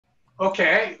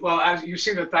Okay, well, as you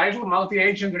see the title,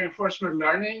 Multi-Agent Reinforcement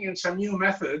Learning and some new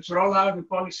methods, Rollout and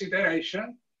Policy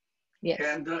Iteration. Yes.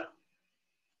 And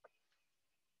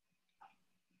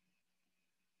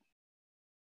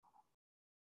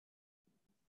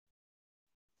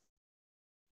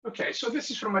okay, so this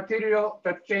is from material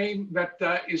that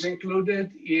is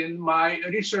included in my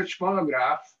research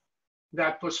monograph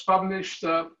that was published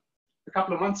a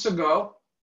couple of months ago,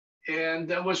 and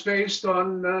that was based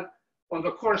on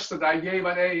the course that I gave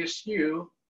at ASU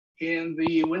in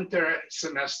the winter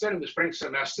semester, in the spring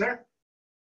semester.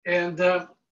 And there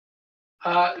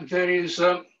is,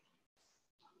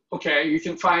 okay, you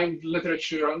can find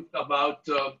literature about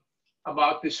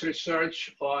this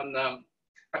research on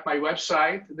at my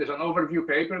website. There's an overview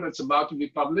paper that's about to be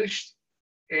published,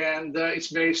 and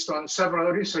it's based on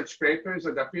several research papers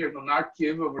that appeared on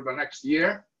arXiv over the next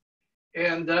year.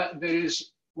 And there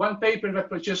is one paper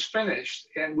that was just finished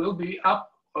and will be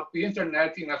up on the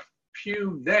internet in a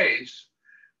few days,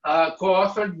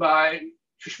 co-authored by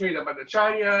Sushmita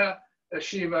Bhattacharya,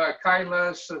 Shiva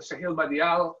Kailas, Sahil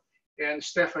Badial, and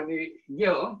Stephanie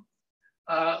Gill.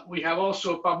 We have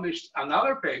also published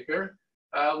another paper,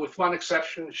 with one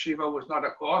exception. Shiva was not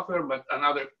a co-author, but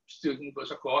another student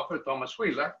was a co-author, Thomas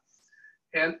Wheeler,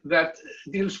 and that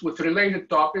deals with related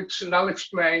topics, and I'll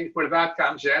explain where that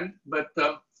comes in. But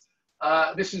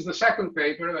this is the second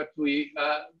paper that we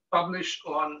published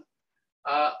on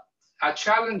a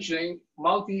challenging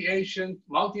multi-agent,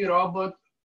 multi-robot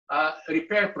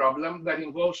repair problem that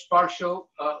involves partial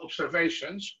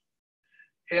observations.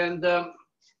 And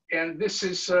this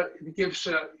is, gives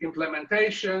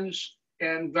implementations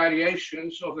and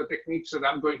variations of the techniques that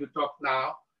I'm going to talk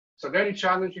now. It's a very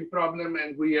challenging problem,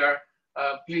 and we were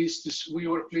pleased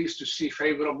to see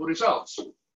favorable results.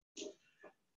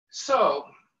 So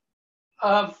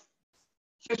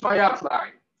here's my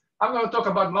outline. I'm going to talk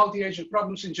about multi-agent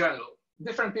problems in general.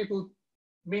 Different people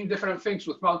mean different things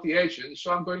with multi-agent,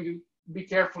 so I'm going to be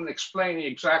careful in explaining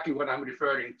exactly what I'm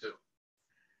referring to.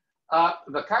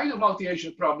 The kind of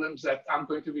multi-agent problems that I'm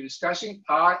going to be discussing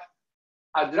are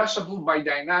addressable by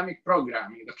dynamic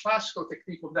programming, the classical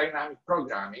technique of dynamic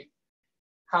programming.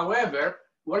 However,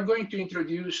 we're going to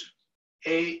introduce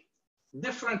a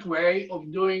different way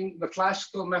of doing the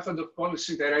classical method of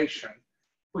policy iteration,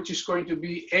 which is going to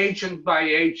be agent by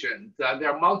agent.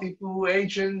 There are multiple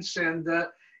agents, and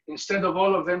instead of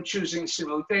all of them choosing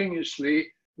simultaneously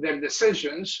their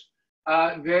decisions,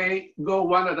 they go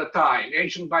one at a time,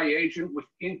 agent by agent, with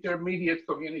intermediate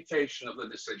communication of the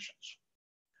decisions.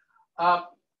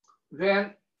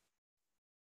 Then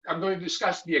I'm going to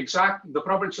discuss the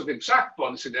properties of exact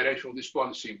policy iteration of this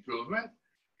policy improvement,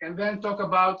 and then talk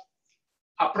about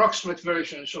approximate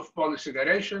versions of policy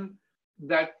iteration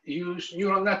that use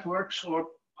neural networks or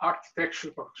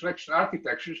architecture, selection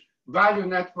architectures, value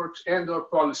networks, and/or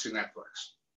policy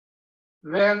networks.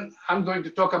 Then I'm going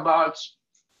to talk about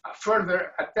a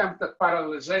further attempt at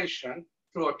parallelization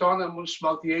through autonomous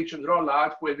multi-agent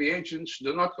rollout, where the agents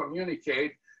do not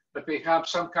communicate, but they have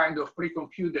some kind of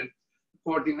precomputed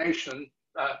coordination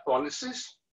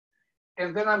policies.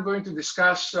 And then I'm going to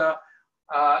discuss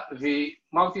the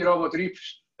multi-robot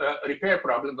repair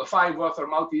problem, the 5-author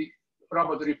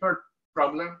multi-robot repair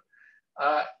problem.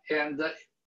 And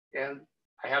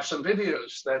I have some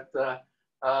videos that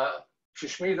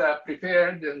Sushmita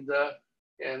prepared, and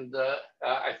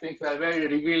I think they're very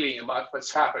revealing about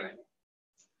what's happening.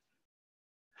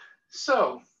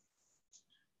 So,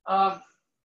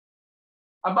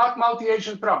 about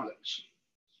multi-agent problems.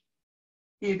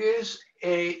 It is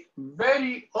a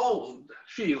very old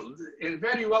field and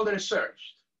very well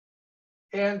researched.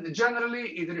 And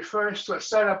generally, it refers to a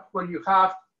setup where you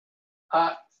have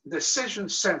decision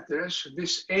centers,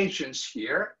 these agents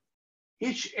here.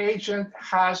 Each agent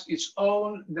has its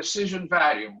own decision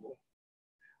variable.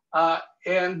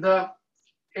 And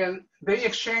they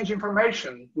exchange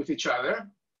information with each other,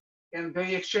 and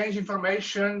they exchange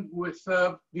information with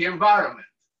the environment.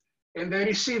 And they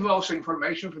receive also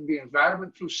information from the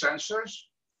environment through sensors.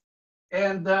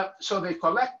 And so they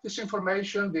collect this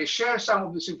information, they share some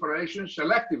of this information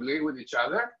selectively with each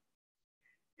other.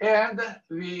 And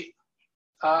the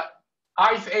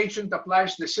ith agent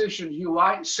applies decision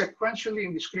UI sequentially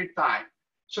in discrete time.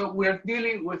 So we're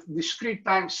dealing with discrete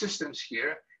time systems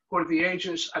here, where the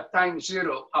agents at time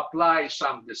 0 apply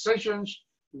some decisions,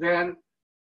 then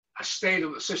a state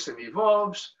of the system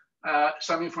evolves,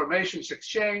 some information is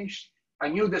exchanged, a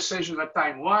new decision at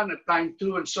time 1, at time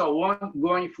 2, and so on,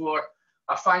 going for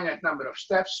a finite number of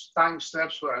steps, time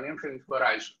steps for an infinite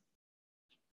horizon.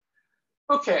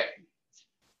 Okay,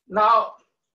 now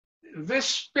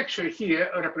this picture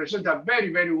here represents a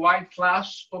very, very wide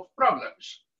class of problems.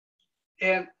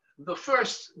 And the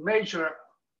first major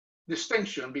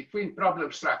distinction between problem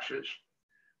structures,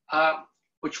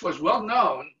 which was well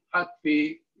known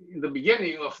in the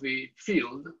beginning of the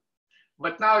field,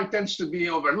 but now it tends to be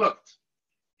overlooked,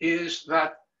 is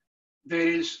that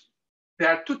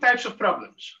there are two types of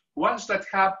problems. Ones that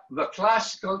have the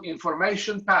classical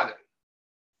information pattern,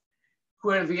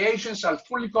 where the agents are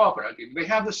fully cooperative. They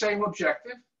have the same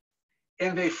objective,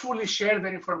 and they fully share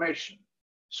their information.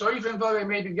 So even though they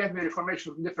maybe get their information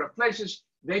from different places,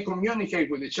 they communicate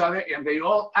with each other, and they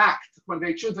all act. When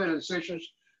they choose their decisions,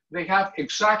 they have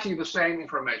exactly the same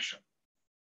information.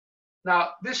 Now,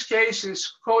 this case is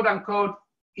quote unquote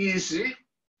easy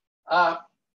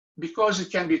because it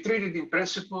can be treated in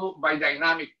principle by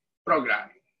dynamic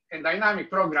programming. And dynamic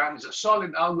program is a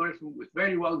solid algorithm with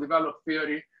very well developed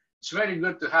theory. It's very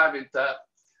good to have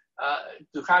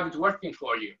it working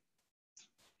for you.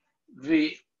 The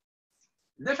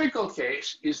difficult case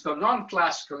is the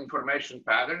non-classical information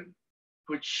pattern,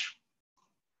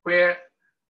 where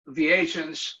the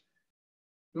agents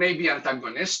may be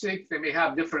antagonistic, they may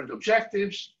have different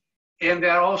objectives, and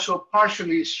they're also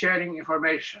partially sharing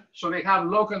information. So they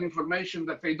have local information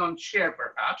that they don't share,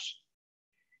 perhaps.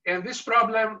 And this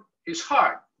problem is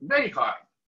hard, very hard,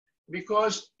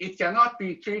 because it cannot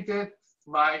be treated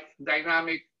by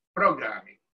dynamic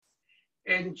programming.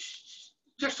 And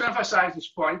just to emphasize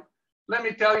this point, let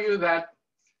me tell you that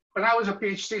when I was a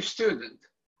PhD student,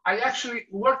 I actually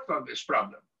worked on this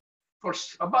problem for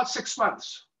about 6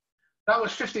 months. That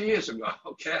was 50 years ago,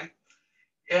 okay?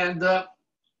 And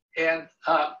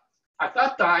at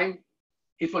that time,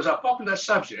 it was a popular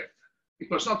subject. It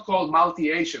was not called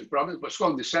multi-agent problem, it was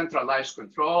called decentralized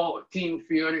control, or team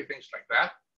theory, things like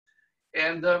that.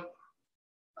 And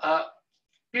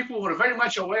people were very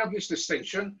much aware of this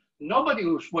distinction. Nobody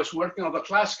was working on the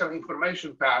classical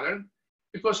information pattern,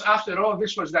 because after all,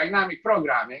 this was dynamic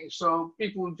programming, so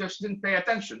people just didn't pay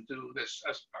attention to this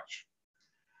as much.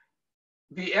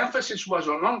 The emphasis was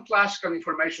on non-classical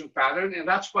information pattern, and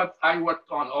that's what I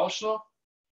worked on also.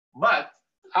 But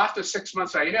after 6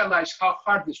 months, I realized how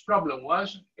hard this problem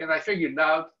was, and I figured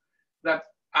out that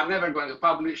I'm never going to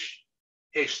publish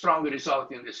a strong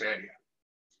result in this area.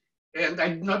 And I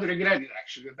did not regret it,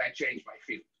 actually, that I changed my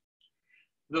field.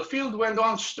 The field went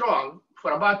on strong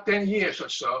for about 10 years or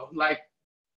so, like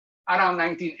around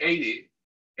 1980,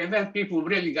 and then people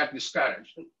really got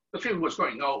discouraged. The field was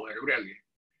going nowhere, really.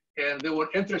 And there were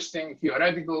interesting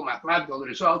theoretical, mathematical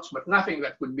results, but nothing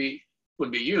that could be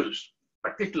used,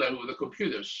 particularly with the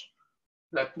computers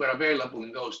that were available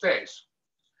in those days.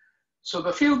 So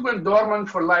the field went dormant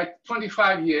for like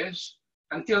 25 years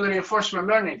until reinforcement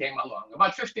learning came along.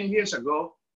 About 15 years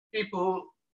ago, people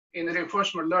in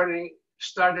reinforcement learning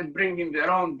started bringing their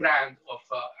own brand of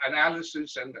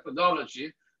analysis and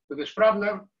methodology to this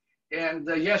problem. And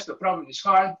yes, the problem is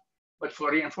hard, but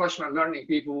for reinforcement learning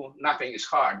people, nothing is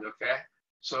hard, okay?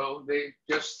 So they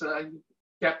just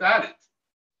kept at it.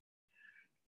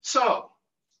 So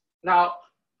now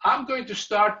I'm going to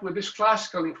start with this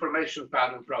classical information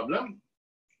pattern problem.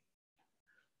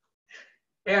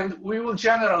 And we will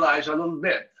generalize a little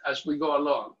bit as we go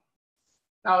along.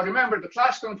 Now remember, the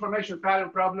classical information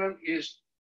pattern problem is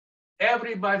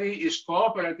everybody is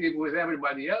cooperative with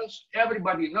everybody else.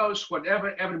 Everybody knows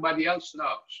whatever everybody else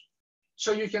knows.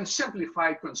 So you can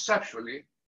simplify conceptually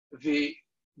the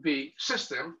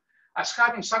system as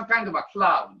having some kind of a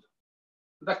cloud.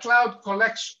 The cloud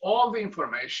collects all the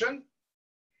information,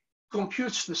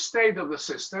 computes the state of the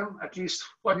system, at least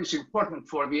what is important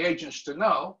for the agents to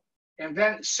know, and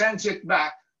then sends it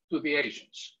back to the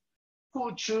agents,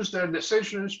 who choose their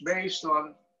decisions based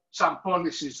on some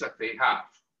policies that they have.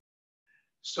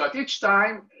 So at each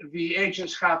time, the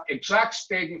agents have exact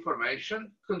state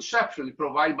information, conceptually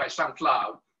provided by some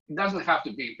cloud. It doesn't have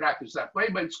to be in practice that way,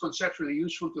 but it's conceptually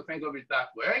useful to think of it that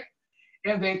way.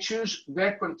 And they choose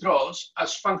their controls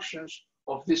as functions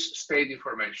of this state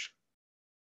information.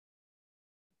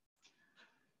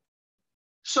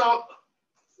 So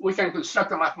we can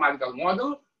construct a mathematical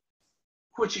model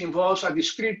which involves a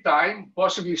discrete time,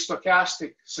 possibly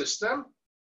stochastic system,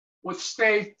 with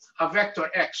state a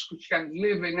vector x, which can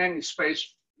live in any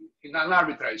space, in an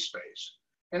arbitrary space,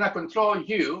 and a control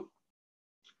u,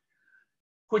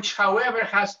 which, however,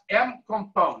 has m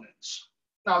components.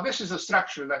 Now, this is a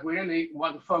structure that we really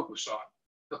want to focus on.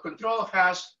 The control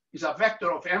is a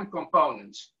vector of m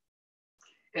components.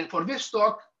 And for this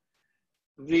talk,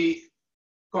 the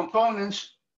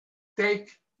components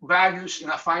take values in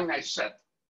a finite set.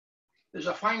 There's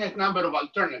a finite number of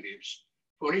alternatives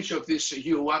for each of these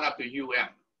u1 up to um.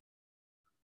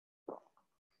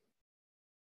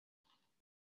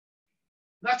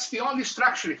 That's the only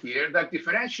structure here that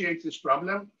differentiates this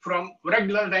problem from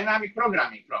regular dynamic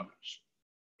programming problems.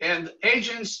 And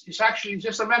agents is actually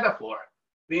just a metaphor.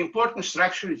 The important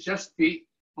structure is just the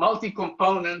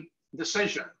multi-component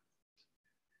decision.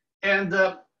 And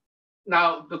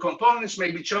now the components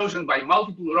may be chosen by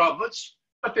multiple robots,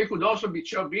 but they could also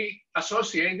be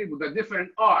associated with the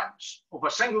different arms of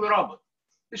a single robot.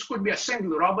 This could be a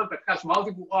single robot that has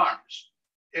multiple arms.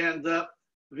 And the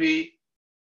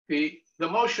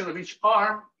motion of each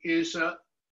arm is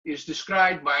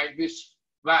described by these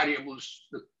variables,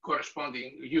 the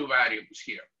corresponding U variables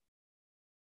here.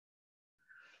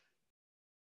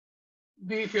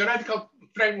 The theoretical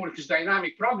framework is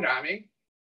dynamic programming,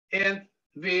 and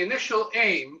the initial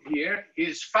aim here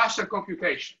is faster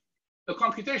computation. The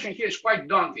computation here is quite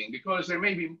daunting because there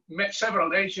may be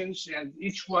several agents and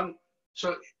each one,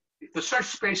 so the search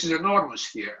space is enormous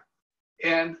here.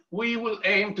 And we will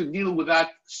aim to deal with that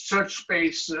search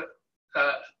space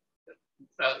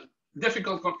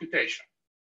difficult computation.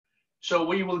 So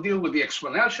we will deal with the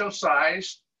exponential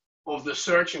size of the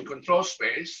search and control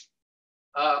space.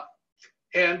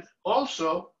 And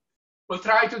also, we'll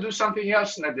try to do something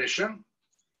else in addition.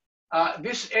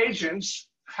 These agents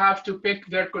have to pick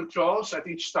their controls at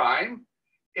each time.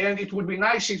 And it would be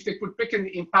nice if they could pick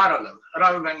in parallel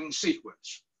rather than in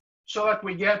sequence, so that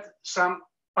we get some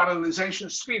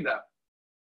parallelization speed up.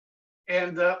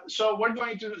 And so we're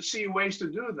going to see ways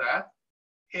to do that.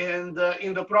 And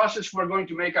in the process, we're going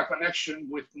to make a connection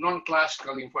with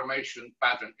non-classical information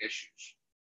pattern issues.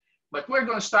 But we're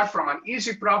going to start from an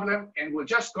easy problem, and we're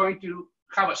just going to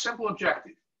have a simple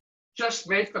objective. Just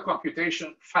make the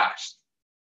computation fast.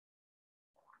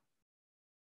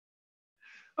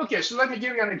 Okay, so let me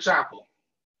give you an example.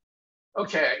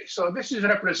 Okay, so this is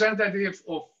representative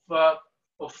of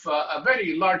a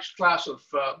very large class of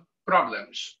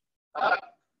problems.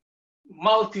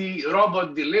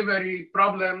 Multi-robot delivery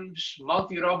problems,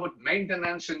 multi-robot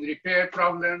maintenance and repair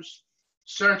problems,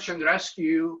 search and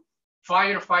rescue,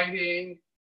 firefighting.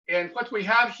 And what we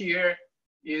have here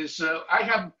is, I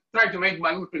have tried to make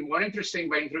my loop more interesting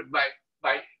by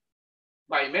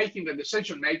making the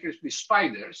decision makers be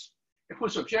spiders,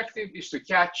 whose objective is to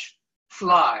catch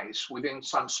flies within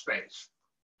some space.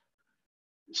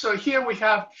 So here we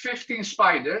have 15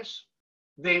 spiders.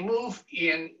 They move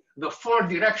in the 4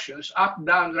 directions, up,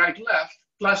 down, right, left,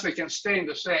 plus they can stay in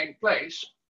the same place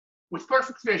with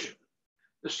perfect vision.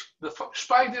 The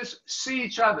spiders see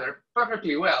each other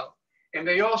perfectly well, and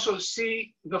they also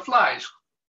see the flies,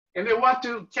 and they want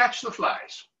to catch the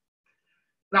flies.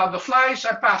 Now, the flies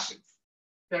are passive.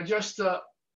 They're just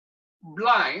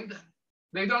blind.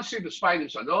 They don't see the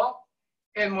spiders at all.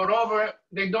 And moreover,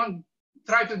 they don't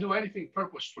try to do anything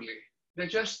purposefully. They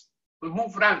just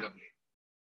move randomly.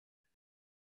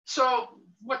 So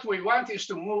what we want is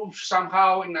to move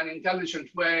somehow in an intelligent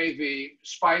way the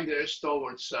spiders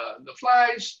towards the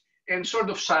flies and sort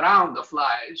of surround the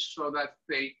flies so that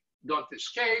they don't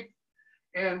escape.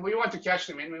 And we want to catch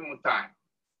them in minimum time.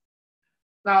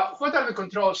 Now, what are the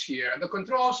controls here? The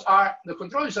control is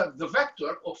the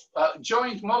vector of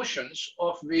joint motions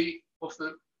of the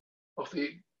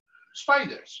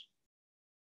spiders.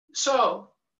 So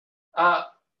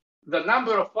the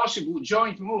number of possible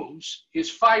joint moves is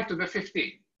 5 to the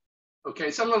 15. Okay,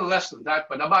 it's a little less than that,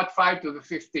 but about 5 to the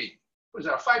 15. Because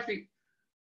there are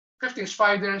 15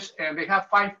 spiders, and they have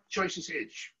 5 choices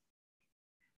each.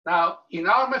 Now, in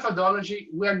our methodology,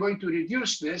 we are going to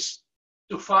reduce this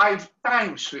to 5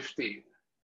 times 15,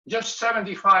 just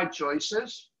 75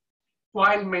 choices,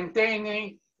 while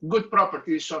maintaining good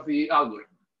properties of the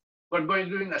algorithm. We're going to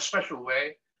do it in a special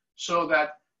way so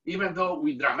that even though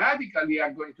we dramatically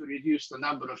are going to reduce the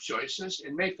number of choices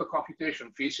and make the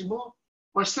computation feasible,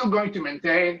 we're still going to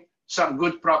maintain some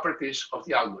good properties of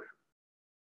the algorithm.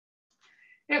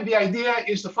 And the idea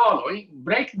is the following: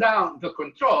 break down the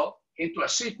control into a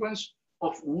sequence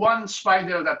of 1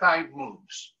 spider at a time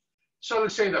moves. So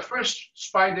let's say the first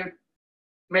spider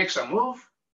makes a move,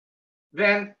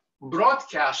 then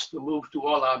broadcasts the move to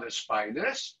all other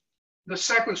spiders. The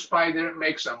second spider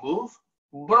makes a move,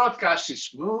 broadcasts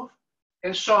its move,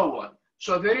 and so on.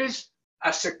 So there is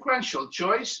a sequential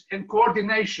choice and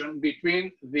coordination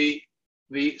between the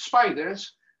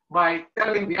spiders by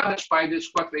telling the other spiders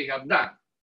what they have done.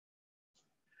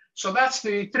 So that's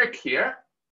the trick here.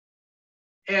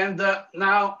 And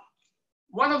now,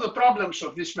 one of the problems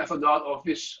of this method, of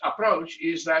this approach,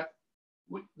 is that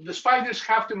the spiders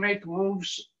have to make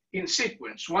moves in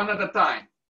sequence, 1 at a time.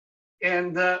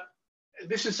 And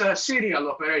this is a serial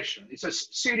operation. It's a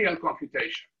serial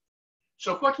computation.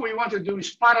 So what we want to do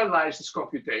is parallelize this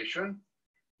computation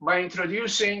by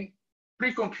introducing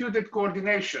precomputed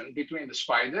coordination between the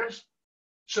spiders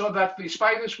so that the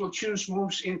spiders will choose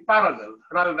moves in parallel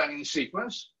rather than in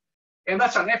sequence. And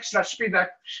that's an extra speed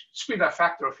up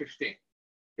factor of 15.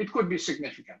 It could be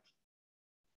significant.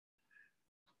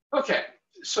 Okay,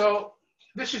 so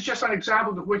this is just an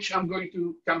example of which I'm going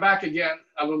to come back again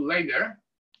a little later.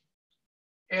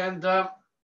 And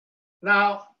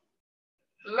now,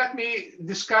 let me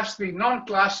discuss the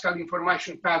non-classical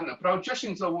information pattern approach just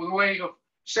in the way of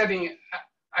setting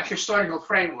a historical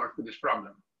framework to this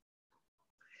problem.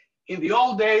 In the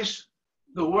old days,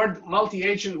 the word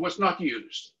multi-agent was not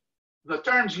used. The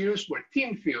terms used were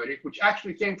team theory, which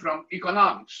actually came from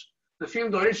economics, the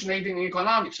field originating in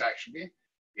economics actually,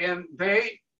 and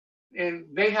they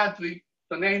had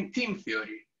the name team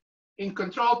theory. In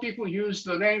control, people used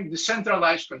the name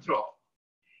decentralized control.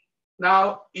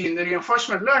 Now, in the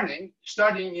reinforcement learning,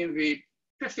 starting in the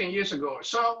 15 years ago or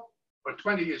so, or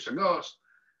 20 years ago,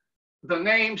 the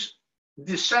names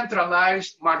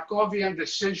decentralized Markovian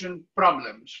decision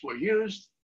problems were used,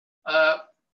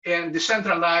 and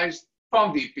decentralized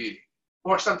POMDP,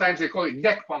 or sometimes they call it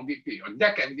DEC POMDP or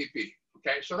DEC MDP.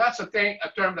 Okay, so that's a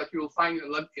term that you will find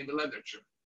in the literature.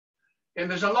 And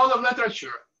there's a lot of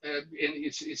literature, and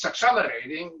it's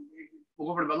accelerating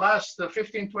over the last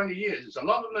 15, 20 years. There's a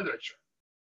lot of literature.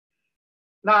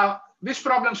 Now, these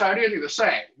problems are really the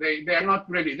same. They are not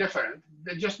really different.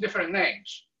 They're just different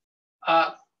names.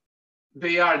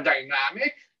 They are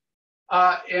dynamic,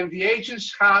 and the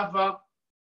agents have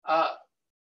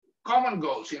common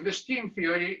goals. In this team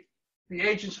theory, the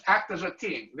agents act as a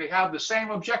team. They have the same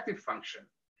objective function,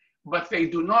 but they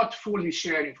do not fully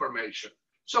share information.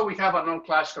 So we have a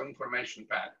non-classical information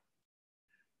pattern.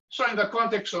 So in the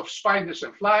context of spiders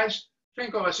and flies,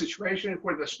 think of a situation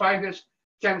where the spiders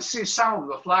can see some of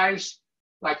the flies,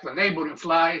 like the neighboring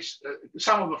flies,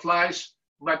 some of the flies,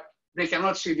 but they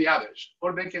cannot see the others.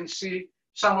 Or they can see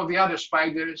some of the other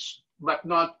spiders, but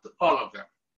not all of them.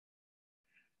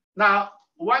 Now,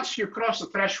 once you cross the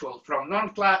threshold from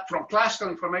classical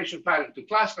information pattern to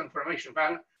classical information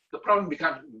pattern, the problem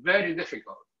becomes very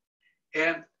difficult.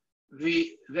 And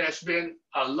there's been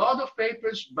a lot of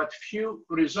papers, but few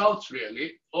results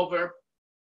really over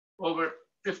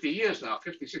 50 years now,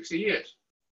 50, 60 years.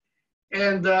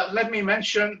 And let me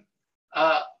mention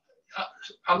a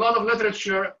lot of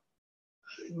literature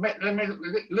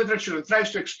that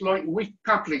tries to exploit weak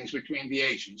couplings between the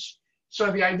agents.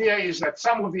 So the idea is that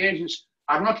some of the agents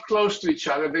are not close to each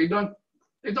other. They don't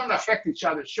affect each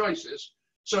other's choices.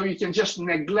 So you can just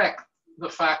neglect the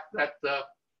fact that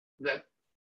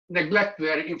neglect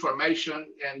their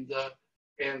information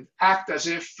and act as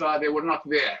if they were not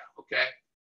there. Okay,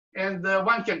 and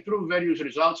one can prove various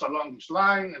results along this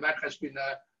line, and that has been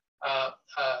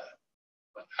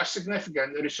a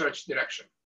significant research direction.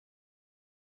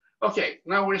 Okay,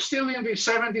 now we're still in the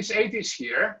 70s, 80s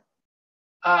here.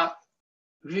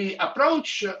 The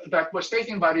approach that was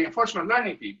taken by reinforcement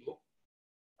learning people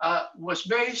was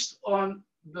based on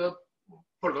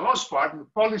for the most part, the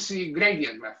policy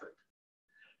gradient method.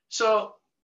 So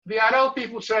the RL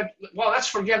people said, well, let's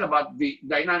forget about the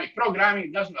dynamic programming,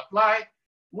 it doesn't apply.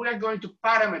 We're going to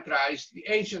parameterize the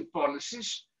agent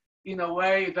policies in a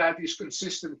way that is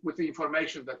consistent with the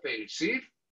information that they receive.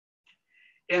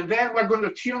 And then we're going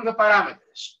to tune the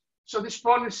parameters. So these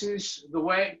policies,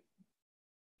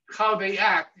 how they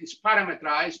act is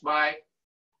parameterized by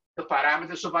the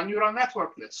parameters of a neural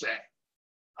network, let's say.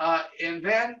 And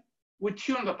then we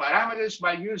tune the parameters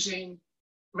by using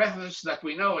methods that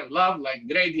we know and love, like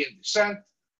gradient descent.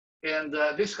 And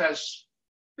this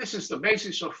is the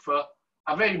basis of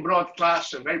a very broad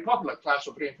class, a very popular class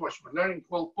of reinforcement learning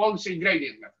called policy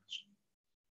gradient methods.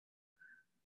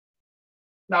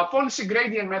 Now, policy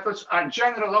gradient methods are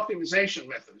general optimization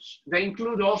methods. They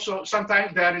include also,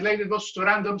 sometimes they are related also to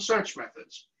random search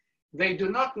methods. They do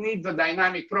not need the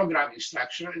dynamic programming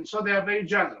structure, and so they are very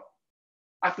general.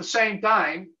 At the same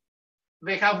time,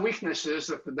 they have weaknesses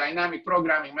that the dynamic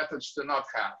programming methods do not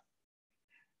have.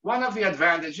 One of the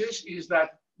advantages is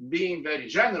that being very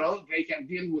general, they can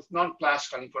deal with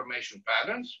non-classical information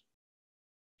patterns.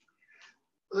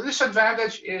 The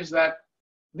disadvantage is that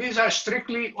these are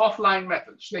strictly offline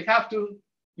methods. You have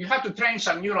to train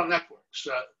some neural networks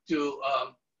to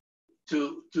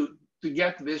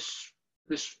get this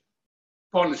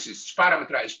policies,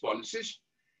 parameterized policies,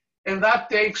 and that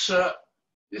takes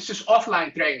this is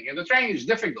offline training, and the training is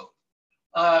difficult.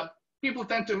 People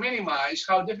tend to minimize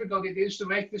how difficult it is to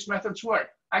make these methods work.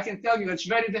 I can tell you it's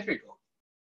very difficult.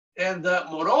 And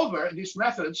moreover, these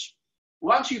methods,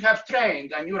 once you have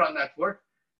trained a neural network,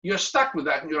 you're stuck with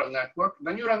that neural network.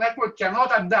 The neural network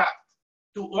cannot adapt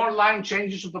to online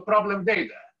changes of the problem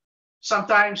data.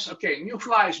 Sometimes, okay, new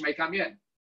flies may come in.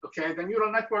 Okay, the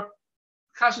neural network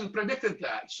hasn't predicted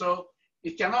that. So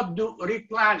it cannot do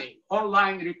replanning,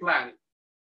 online replanning.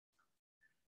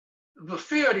 The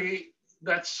theory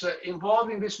that's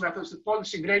involved in these methods, the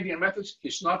policy gradient methods,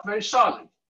 is not very solid.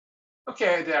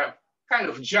 Okay, there are kind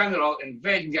of general and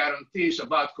vague guarantees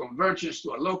about convergence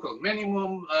to a local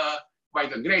minimum by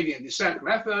the gradient descent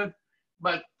method,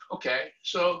 but okay,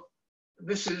 so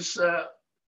this is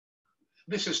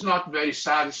not very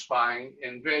satisfying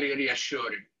and very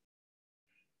reassuring.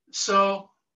 So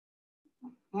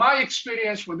my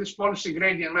experience with this policy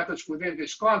gradient methods within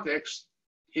this context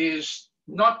is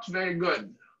not very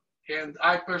good. And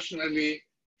I personally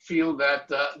feel that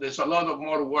there's a lot of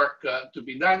more work to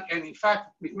be done. And in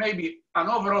fact, it may be an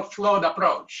overall flawed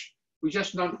approach. We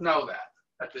just don't know that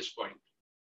at this point.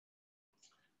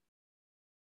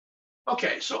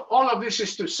 Okay, so all of this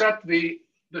is to set the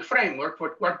framework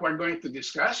for what we're going to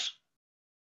discuss.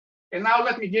 And now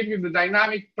let me give you the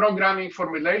dynamic programming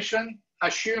formulation,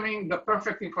 assuming the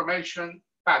perfect information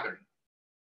pattern.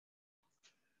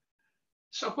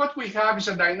 So what we have is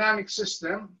a dynamic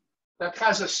system that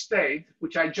has a state,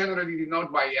 which I generally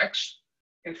denote by X,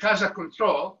 and has a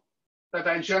control that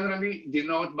I generally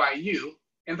denote by U.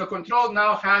 And the control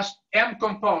now has M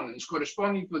components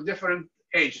corresponding to different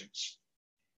agents.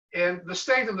 And the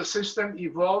state of the system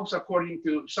evolves according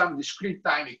to some discrete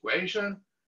time equation.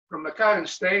 From the current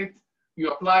state, you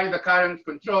apply the current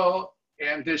control,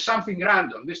 and there's something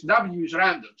random. This W is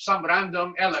random, some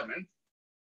random element,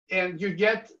 and you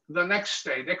get the next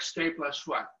state, xk plus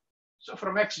 1. So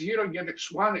from x0, you get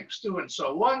x1, x2, and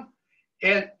so on.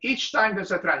 And each time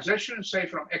there's a transition, say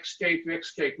from xk to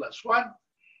xk plus 1,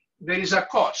 there is a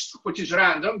cost, which is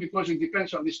random because it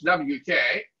depends on this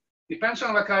wk, depends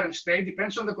on the current state,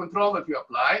 depends on the control that you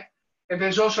apply, and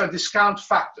there's also a discount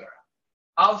factor,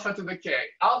 alpha to the k.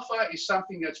 Alpha is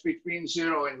something that's between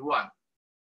 0 and 1.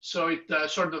 So it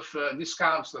sort of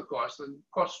discounts the cost. The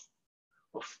cost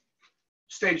of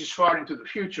stages far into the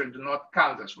future do not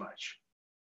count as much.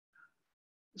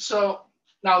 So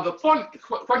now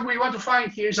what we want to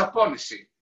find here is a policy.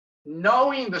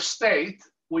 Knowing the state,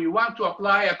 we want to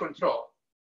apply a control.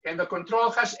 And the control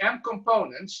has M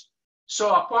components.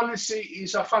 So a policy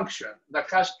is a function that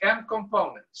has M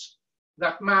components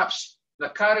that maps the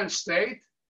current state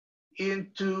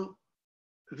into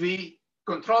the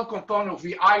control component of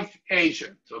the ith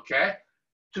agent, okay?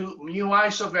 To mu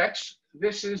i's of x.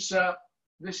 This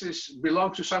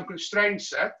belongs to some constraint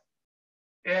set.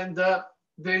 And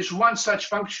there's one such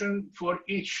function for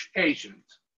each agent.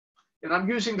 And I'm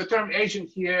using the term agent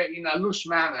here in a loose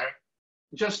manner,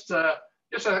 just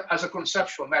as a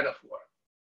conceptual metaphor.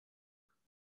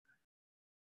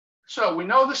 So we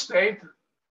know the state,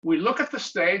 we look at the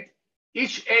state,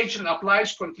 each agent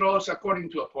applies controls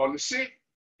according to a policy,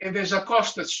 and there's a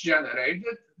cost that's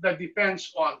generated that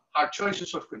depends on our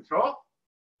choices of control,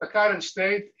 the current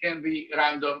state, and the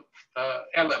random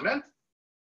element.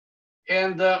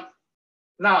 And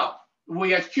now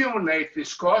we accumulate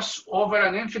these costs over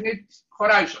an infinite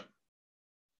horizon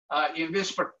in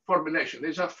this formulation.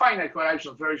 There's a finite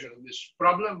horizon version of this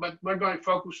problem, but we're going to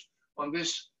focus on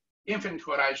this infinite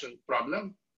horizon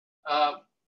problem.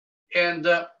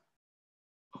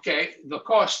 Okay, the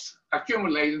cost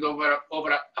accumulated over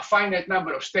a finite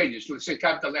number of stages, let's say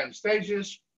capital N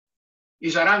stages,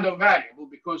 is a random variable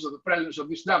because of the presence of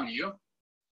this W.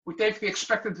 We take the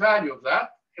expected value of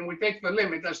that, and we take the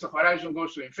limit as the horizon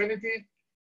goes to infinity,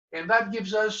 and that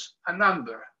gives us a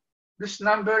number. This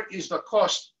number is the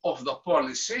cost of the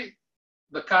policy,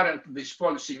 this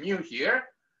policy mu here,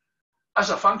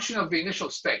 as a function of the initial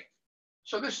state.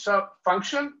 So this is a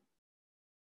function,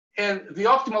 and the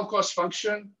optimal cost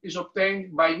function is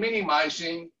obtained by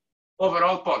minimizing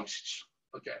overall policies,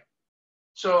 okay?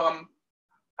 So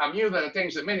a mu that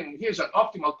attains the minimum here is an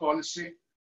optimal policy,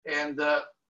 and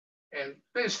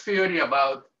there's theory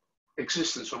about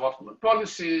existence of optimal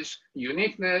policies,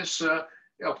 uniqueness,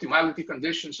 optimality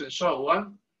conditions, and so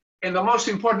on. And the most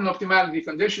important optimality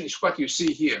condition is what you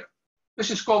see here.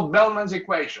 This is called Bellman's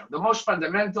equation, the most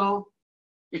fundamental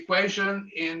equation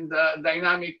in the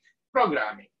dynamic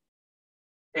programming.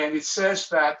 And it says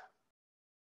that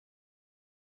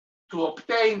to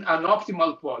obtain an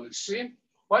optimal policy,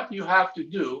 what you have to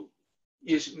do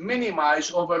is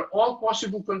minimize over all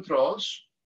possible controls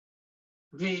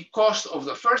the cost of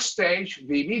the first stage,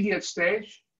 the immediate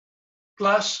stage,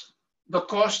 plus the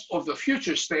cost of the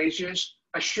future stages,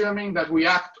 assuming that we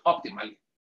act optimally.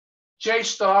 J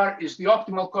star is the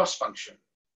optimal cost function.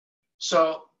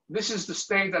 So this is the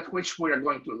state at which we are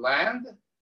going to land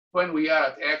when we are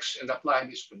at X and apply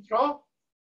this control.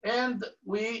 And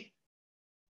we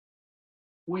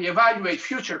we evaluate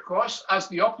future costs as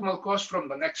the optimal cost from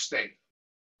the next state.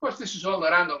 Of course, this is all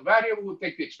a random variable. We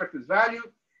take the expected value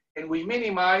and we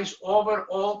minimize over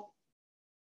all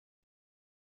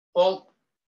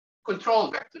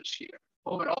control vectors here,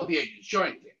 over all the agents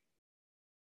jointly.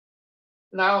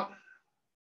 Now,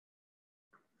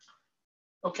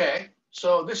 okay,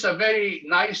 so this is a very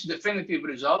nice definitive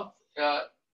result.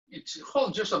 It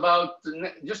holds just about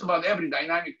every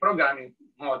dynamic programming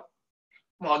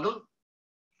model,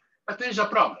 but there is a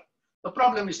problem. The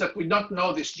problem is that we don't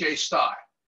know this J star.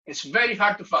 It's very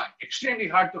hard to find, extremely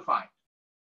hard to find.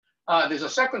 There's a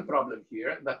second problem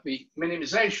here, that the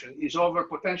minimization is over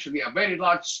potentially a very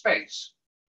large space.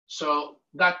 So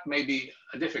that may be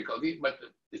a difficulty, but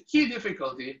the key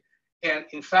difficulty, and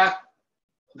in fact,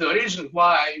 the reason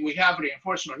why we have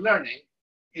reinforcement learning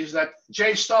is that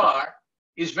J star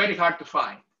is very hard to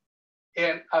find.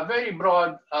 And a very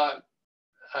broad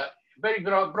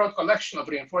collection of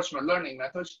reinforcement learning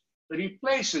methods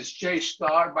replaces J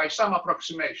star by some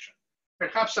approximation,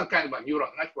 perhaps some kind of a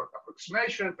neural network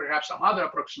approximation, perhaps some other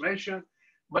approximation,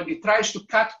 but it tries to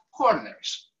cut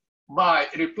corners by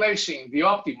replacing the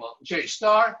optimal J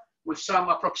star with some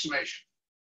approximation.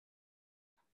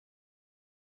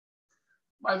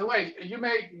 By the way, you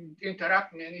may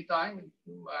interrupt me anytime,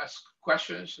 ask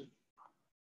questions.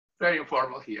 Very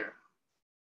informal here.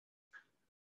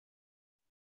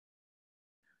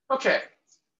 Okay,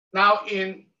 now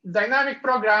in dynamic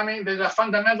programming, there's a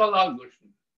fundamental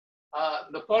algorithm,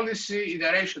 the policy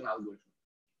iteration algorithm.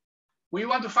 We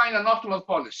want to find an optimal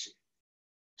policy.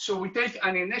 So we take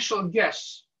an initial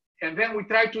guess, and then we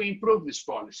try to improve this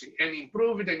policy, and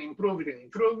improve it, and improve it, and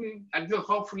improve it, until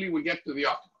hopefully we get to the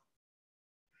optimal.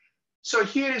 So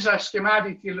here is a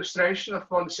schematic illustration of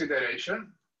policy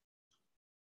iteration.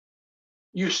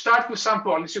 You start with some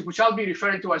policy, which I'll be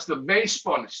referring to as the base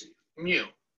policy, mu.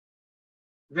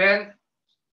 Then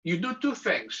you do two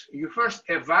things. You first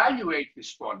evaluate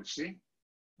this policy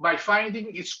by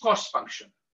finding its cost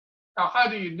function. Now, how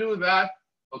do you do that?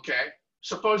 Okay,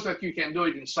 suppose that you can do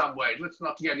it in some way. Let's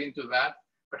not get into that,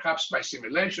 perhaps by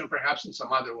simulation, perhaps in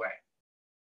some other way.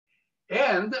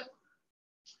 And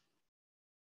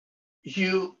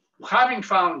you, having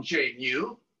found J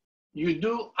mu, you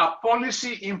do a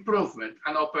policy improvement,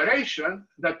 an operation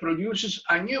that produces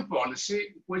a new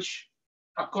policy, which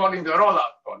I'm calling the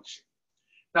rollout policy.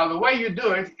 Now, the way you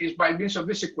do it is by means of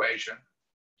this equation.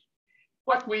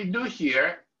 What we do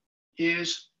here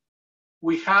is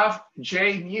we have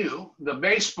J mu, the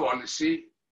base policy,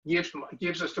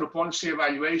 gives us through policy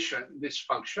evaluation this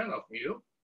function of mu,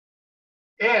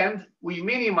 and we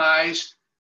minimize,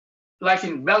 like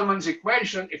in Bellman's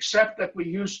equation, except that we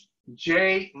use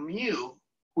J mu,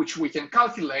 which we can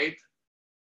calculate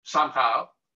somehow,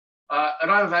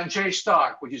 rather than J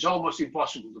star, which is almost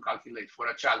impossible to calculate for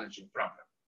a challenging problem.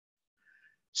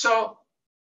 So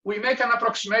we make an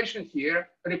approximation here,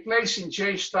 replacing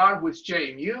J star with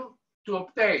J mu to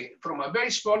obtain from a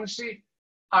base policy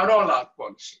a rollout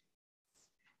policy.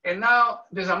 And now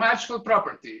there's a magical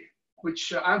property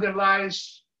which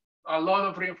underlies a lot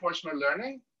of reinforcement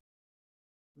learning,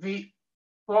 the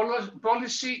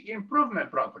policy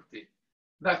improvement property,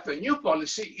 that the new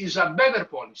policy is a better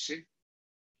policy,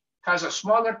 has a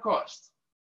smaller cost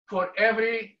for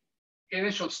every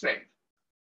initial state,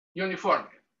 uniformly.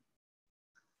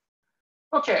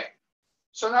 Okay,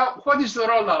 so now what is the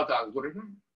rollout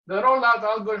algorithm? The rollout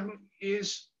algorithm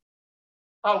is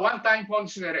a one-time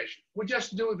policy iteration. We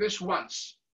just do this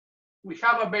once. We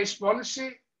have a base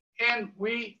policy and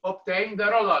we obtain the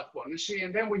rollout policy,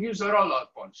 and then we use the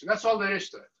rollout policy. That's all there is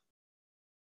to it.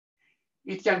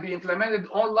 It can be implemented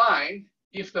online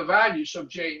if the values of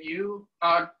J mu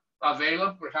are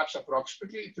available, perhaps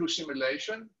approximately through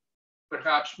simulation,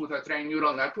 perhaps with a trained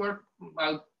neural network.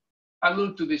 I'll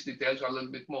allude to these details a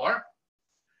little bit more.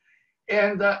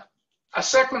 And a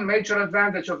second major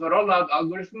advantage of the rollout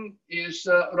algorithm is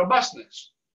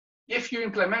robustness. If you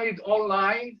implement it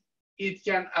online, it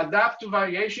can adapt to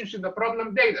variations in the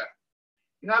problem data.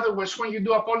 In other words, when you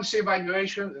do a policy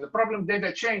evaluation, the problem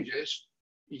data changes,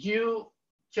 you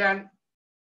can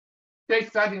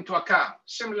take that into account.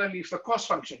 Similarly, if the cost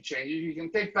function changes, you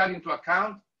can take that into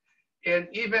account. And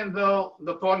even though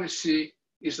the policy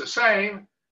is the same,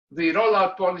 the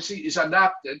rollout policy is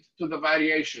adapted to the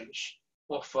variations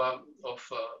of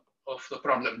the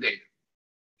problem data.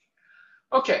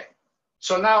 Okay,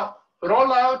 so now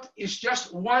rollout is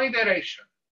just one iteration.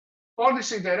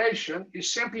 Policy iteration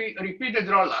is simply repeated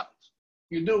rollout.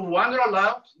 You do one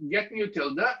rollout, get mu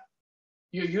tilde,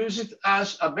 you use it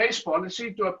as a base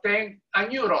policy to obtain a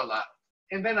new rollout,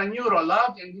 and then a new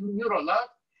rollout, and a new rollout,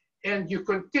 and you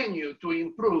continue to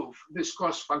improve this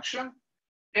cost function,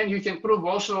 and you can prove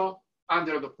also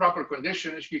under the proper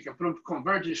conditions, you can prove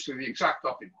convergence to the exact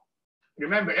optimal.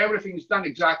 Remember, everything is done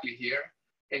exactly here,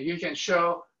 and you can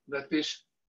show that this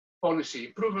policy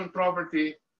improvement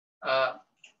property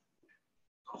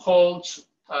holds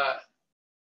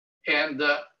in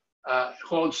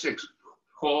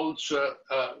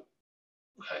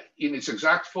its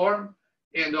exact form,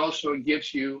 and also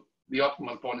gives you the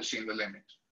optimal policy in the limit.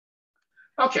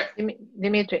 Okay.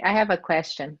 Dimitri, I have a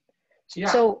question. Yeah.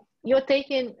 So you're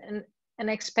taking an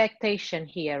expectation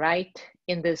here, right?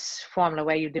 In this formula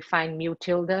where you define mu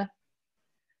tilde.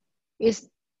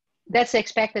 That's the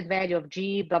expected value of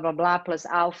G, blah, blah, blah, plus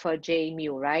alpha J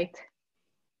mu, right?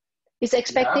 Is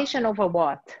expectation over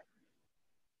what?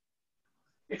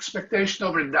 Expectation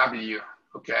over W,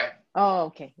 okay? Oh,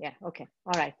 okay, yeah, okay,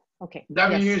 all right, okay.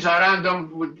 W is a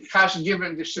random with has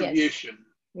given distribution.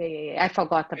 Yes. Yeah, I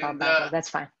forgot about that, that's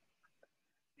fine.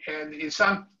 And in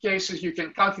some cases, you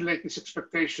can calculate this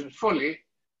expectation fully.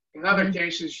 In other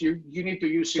cases, you need to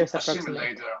use a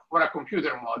simulator or a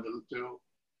computer model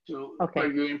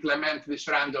where you implement this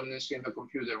randomness in the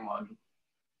computer model.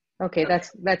 Okay,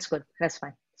 that's good. That's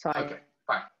fine. Sorry. Okay,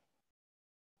 fine.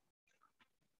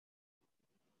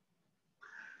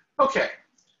 Okay,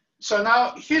 so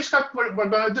now here's what we're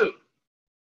going to do.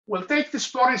 We'll take this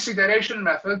policy iteration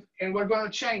method and we're going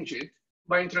to change it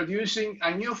by introducing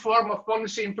a new form of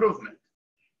policy improvement,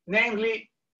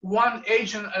 namely one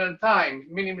agent at a time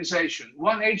minimization,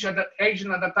 one agent at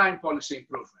a time policy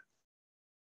improvement.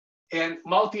 And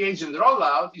multi-agent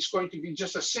rollout is going to be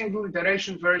just a single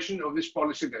iteration version of this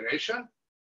policy iteration,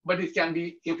 but it can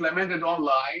be implemented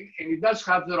online, and it does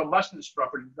have the robustness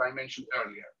property that I mentioned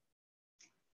earlier.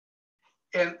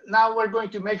 And now we're going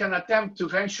to make an attempt to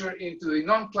venture into the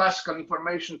non-classical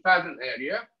information pattern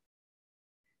area,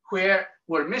 where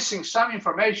we're missing some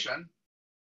information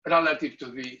relative to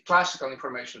the classical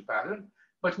information pattern,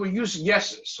 but we use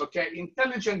guesses, okay?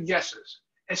 Intelligent guesses,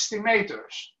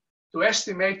 estimators, to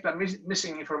estimate the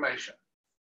missing information.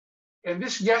 And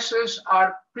these guesses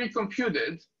are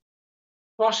pre-computed,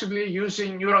 possibly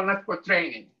using neural network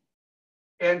training.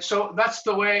 And so that's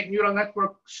the way neural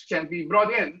networks can be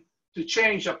brought in to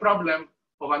change a problem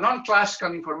of a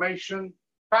non-classical information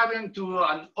pattern to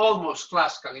an almost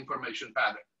classical information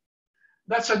pattern.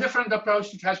 That's a different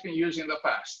approach that has been used in the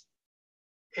past.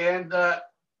 And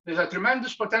there's a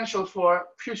tremendous potential for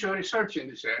future research in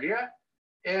this area.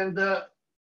 And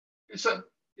it's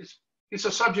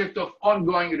a subject of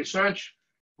ongoing research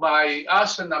by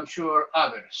us and I'm sure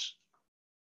others.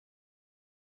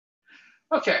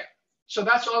 Okay, so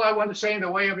that's all I want to say in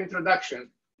the way of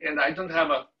introduction. And I don't have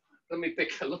let me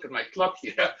take a look at my clock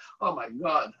here. Oh my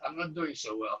God, I'm not doing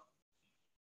so well.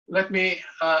 Let me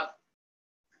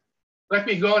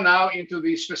go now into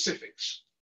the specifics.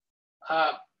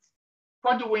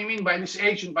 What do we mean by this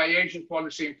agent by agent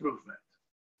policy improvement?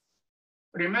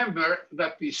 Remember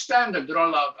that the standard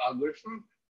rollout algorithm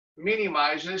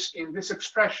minimizes in this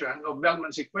expression of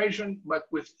Bellman's equation, but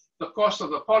with the cost of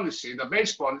the policy, the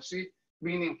base policy,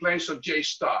 being in place of J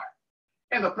star.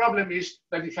 And the problem is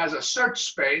that it has a search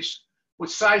space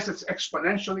with size that's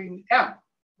exponentially in M,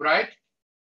 right?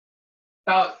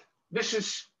 Now,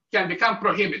 this can become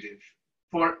prohibitive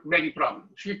for many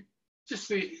problems.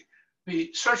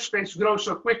 The search space grows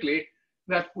so quickly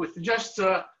that with just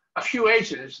a few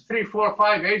agents, 3, 4,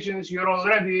 5 agents, you're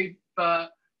already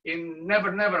in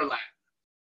never, never land.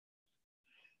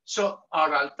 So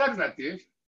our alternative,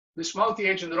 this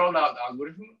multi-agent rollout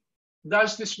algorithm,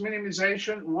 does this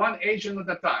minimization one agent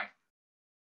at a time.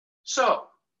 So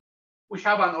we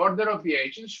have an order of the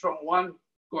agents from 1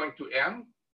 going to M.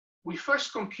 We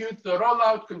first compute the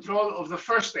rollout control of the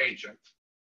first agent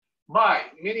by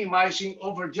minimizing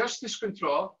over just this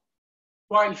control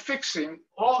while fixing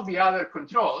all the other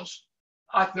controls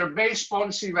at their base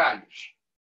policy values,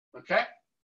 okay?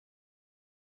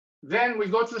 Then we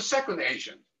go to the second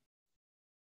agent.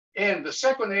 And the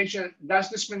second agent does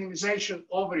this minimization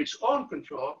over its own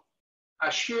control,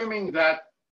 assuming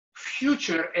that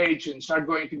future agents are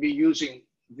going to be using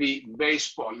the base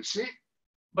policy,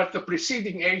 but the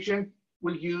preceding agent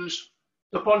will use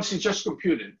the policy just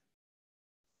computed.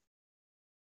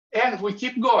 And we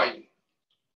keep going.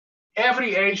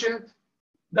 Every agent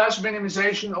does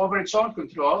minimization over its own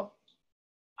control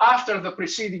after the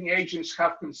preceding agents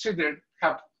have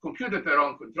computed their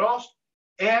own controls,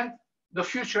 and the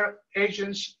future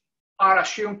agents are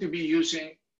assumed to be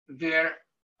using their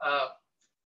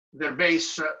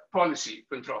base policy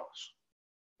controls.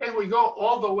 And we go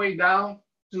all the way down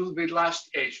to the last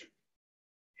agent.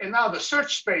 And now the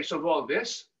search space of all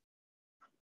this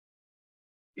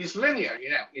is linear.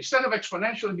 Instead of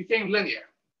exponential, it became linear.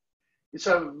 It's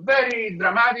a very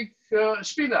dramatic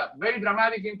speed up, very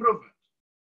dramatic improvement.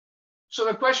 So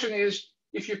the question is,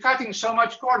 if you're cutting so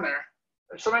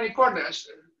many corners,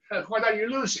 what are you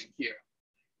losing here?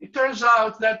 It turns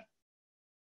out that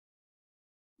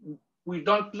we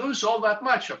don't lose all that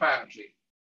much, apparently.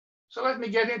 So let me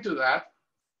get into that.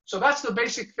 So that's the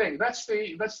basic thing. That's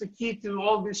the key to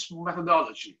all this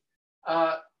methodology.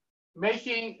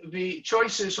 Making the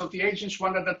choices of the agents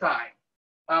one at a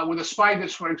time. With the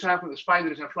spiders, for example, the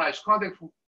spiders and flies context,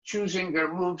 choosing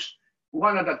their moves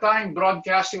one at a time,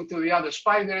 broadcasting to the other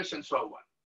spiders, and so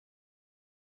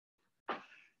on.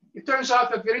 It turns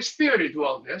out that there is theory to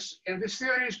all this, and this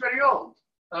theory is very old.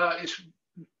 It's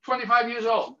 25 years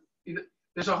old.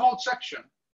 There's a whole section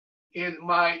in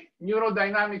my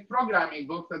neurodynamic programming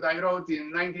book that I wrote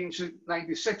in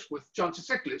 1996 with John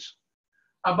Tsitsiklis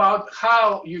about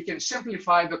how you can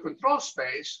simplify the control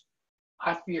space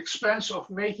at the expense of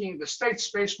making the state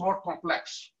space more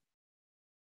complex.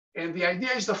 And the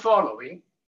idea is the following.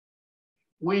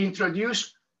 We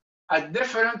introduce a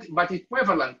different but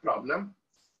equivalent problem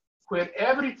where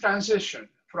every transition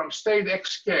from state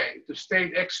xk to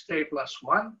state xk plus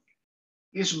 1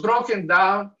 is broken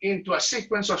down into a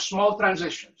sequence of small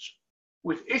transitions,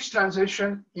 with each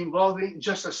transition involving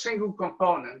just a single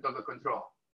component of the control.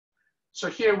 So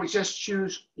here we just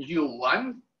choose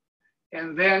U1,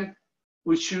 and then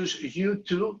we choose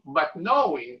U2, but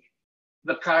knowing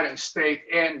the current state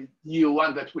and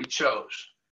U1 that we chose.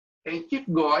 And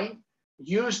keep going,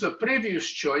 use the previous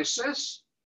choices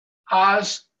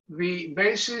as the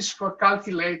basis for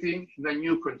calculating the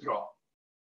new control.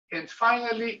 And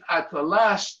finally, at the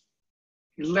last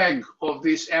leg of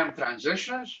these M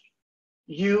transitions,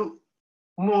 you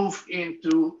move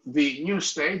into the new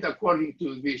state according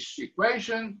to this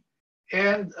equation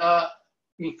and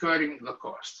incurring the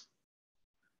cost.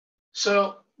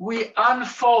 So we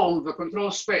unfold the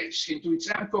control space into its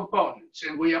M components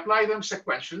and we apply them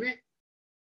sequentially.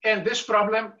 And this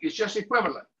problem is just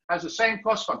equivalent, has the same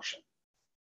cost function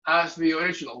as the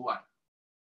original one.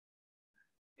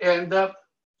 And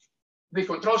the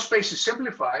control space is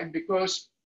simplified because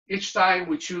each time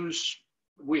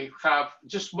we have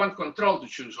just one control to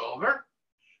choose over.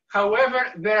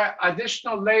 However, there are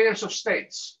additional layers of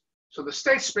states. So the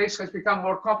state space has become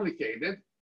more complicated.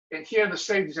 And here the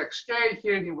state is xk,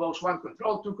 here it involves one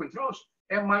control, two controls,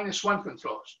 m minus one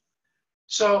controls.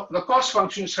 So the cost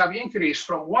functions have increased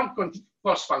from one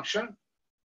cost function,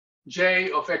 j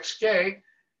of xk,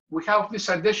 we have this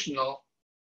additional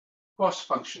cost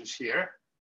functions here.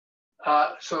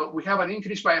 So we have an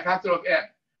increase by a factor of n.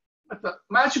 But the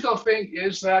magical thing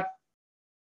is that,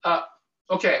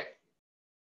 okay,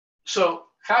 so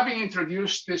having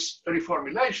introduced this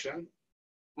reformulation,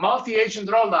 multi-agent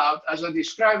rollout, as I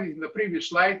described in the previous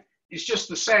slide, is just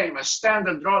the same as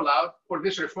standard rollout for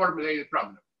this reformulated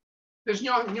problem. There's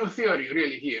no new theory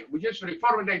really here. We just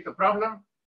reformulate the problem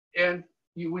and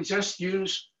we just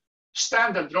use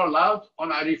standard rollout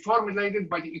on a reformulated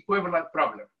but equivalent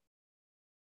problem.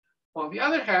 On the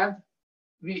other hand,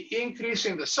 the increase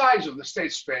in the size of the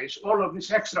state space, all of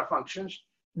these extra functions,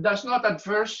 does not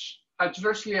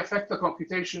adversely affect the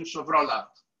computations of rollout.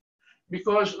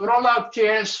 Because rollout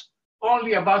cares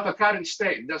only about the current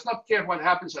state, does not care what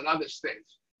happens in other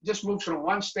states. It just moves from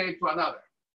one state to another.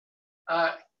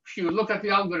 If you look at the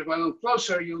algorithm a little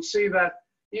closer, you'll see that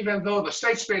even though the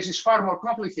state space is far more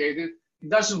complicated, it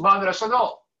doesn't bother us at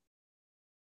all.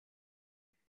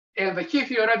 And the key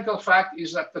theoretical fact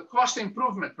is that the cost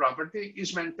improvement property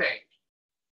is maintained.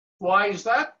 Why is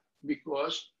that?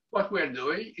 Because what we're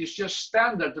doing is just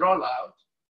standard rollout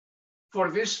for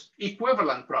this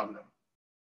equivalent problem.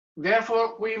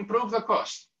 Therefore, we improve the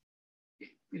cost.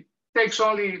 It takes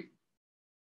only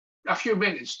a few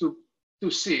minutes to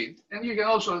see it. And you can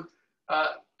also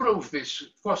prove this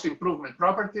cost improvement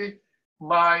property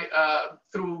by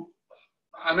through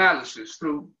analysis,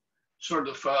 through sort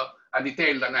of a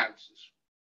detailed analysis.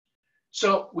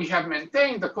 So we have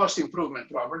maintained the cost improvement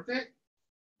property,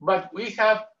 but we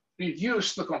have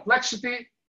reduced the complexity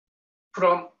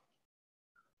from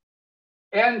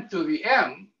n to the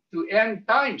m to n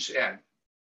times n,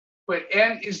 where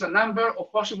n is the number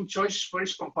of possible choices for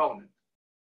each component.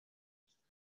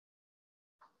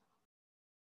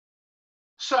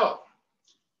 So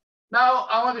now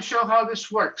I want to show how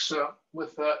this works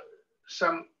with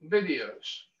some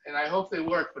videos. And I hope they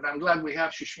work, but I'm glad we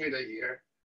have Shushmita here.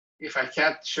 If I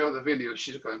can't show the video,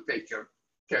 she's going to take care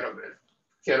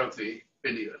of the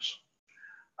videos.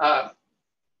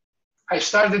 I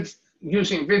started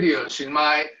using videos in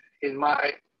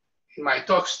my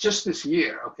talks just this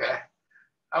year, okay?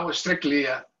 I was strictly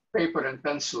a paper and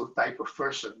pencil type of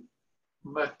person.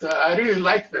 But I really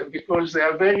like them because they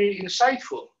are very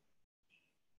insightful.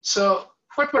 So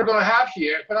what we're going to have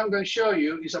here, what I'm going to show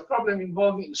you, is a problem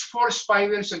involving 4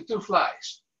 spiders and 2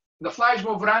 flies. The flies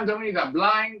move randomly, they're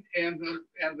blind, and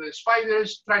the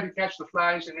spiders try to catch the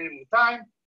flies in any time.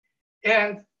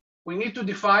 And we need to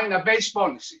define a base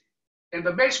policy. And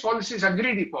the base policy is a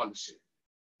greedy policy.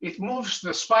 It moves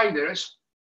the spiders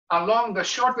along the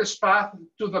shortest path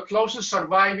to the closest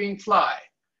surviving fly.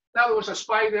 In other words, a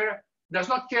spider does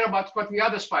not care about what the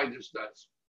other spiders does.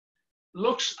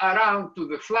 Looks around to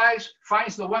the flies,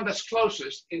 finds the one that's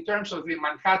closest in terms of the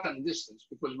Manhattan distance,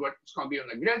 because it's going to be on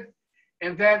the grid,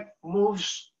 and then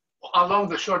moves along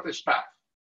the shortest path.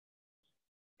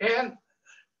 And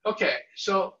okay,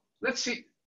 so let's see.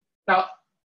 Now,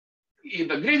 in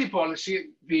the greedy policy,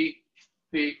 the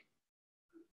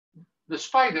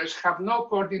spiders have no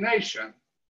coordination.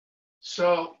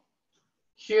 So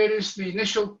here is the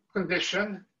initial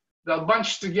condition. They're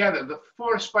bunched together. The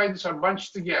 4 spiders are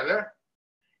bunched together,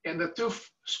 and the 2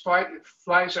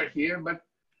 flies are here. But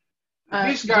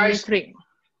these guys,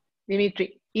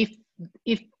 Dimitri,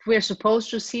 if we're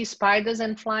supposed to see spiders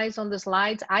and flies on the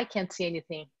slides, I can't see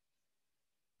anything.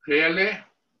 Really?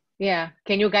 Yeah.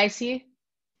 Can you guys see?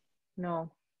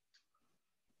 No.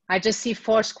 I just see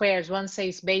 4 squares. One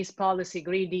says base policy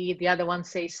greedy, the other one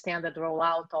says standard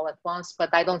rollout all at once,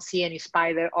 but I don't see any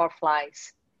spider or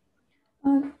flies.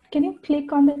 Can you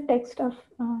click on the text of?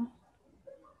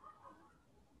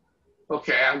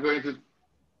 Okay, I'm going to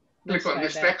click on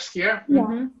this text here. Yeah.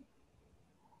 Mm-hmm.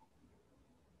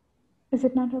 Is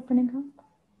it not opening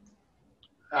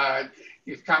up?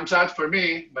 It comes out for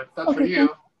me, but not for you.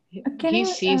 He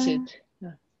sees it.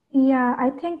 Yeah, I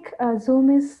think Zoom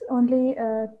is only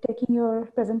taking your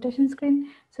presentation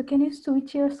screen. So can you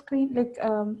switch your screen, like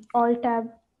Alt Tab,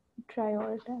 try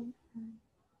Alt Tab?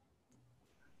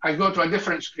 I go to a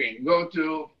different screen. Go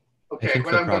to, okay,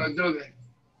 what I'm going to do then.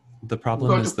 The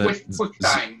problem is that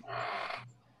QuickTime.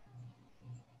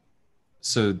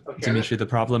 So Dimitri, the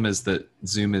problem is that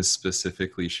Zoom is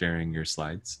specifically sharing your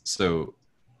slides. So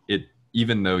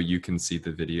even though you can see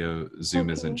the video, Zoom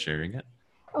isn't sharing it.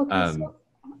 Okay.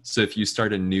 So if you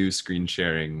start a new screen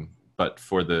sharing, but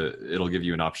it'll give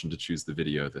you an option to choose the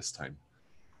video this time.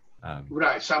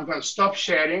 Right, so I'm going to stop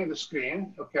sharing the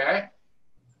screen, okay?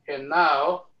 And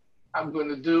now I'm going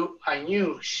to do a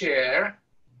new share.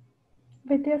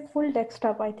 With your full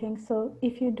desktop, I think. So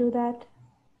if you do that,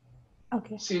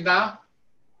 okay. See now?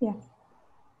 Yeah.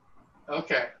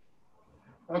 Okay.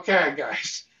 Okay,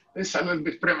 guys. This is a little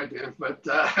bit primitive, but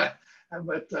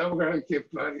we're going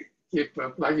to keep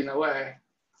plugging away.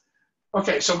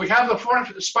 Okay, so we have the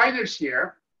 4 spiders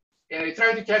here, and they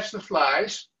try to catch the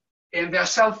flies, and they're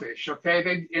selfish, okay?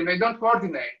 They don't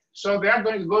coordinate. So they are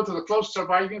going to go to the close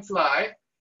surviving fly,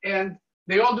 and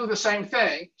they all do the same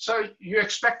thing. So you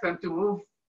expect them to move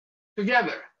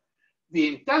together. The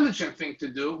intelligent thing to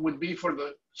do would be for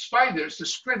the spiders to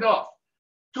split off.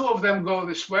 2 of them go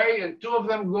this way, and 2 of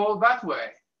them go that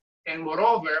way. And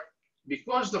moreover,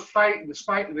 because the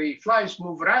flies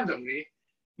move randomly,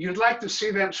 you'd like to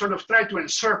see them sort of try to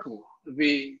encircle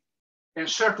the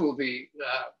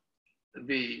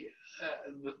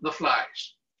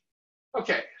flies.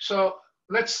 Okay, so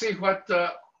let's see what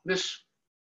this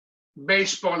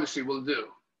base policy will do.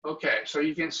 Okay, so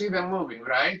you can see them moving,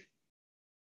 right?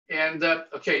 And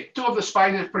okay, 2 of the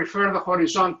spiders prefer the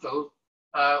horizontal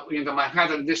in the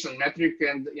Manhattan distance metric,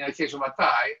 and in the case of a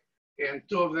tie, and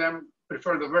 2 of them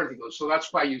prefer the vertical. So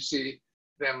that's why you see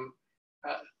them.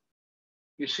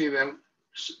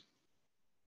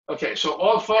 Okay, so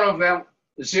all 4 of them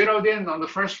zeroed in on the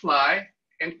first fly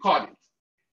and caught it.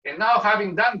 And now,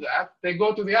 having done that, they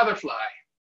go to the other fly,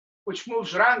 which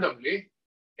moves randomly.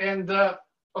 And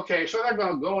okay, so they're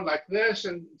going to go like this,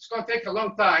 and it's going to take a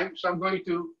long time. So I'm going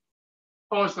to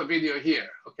pause the video here,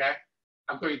 okay?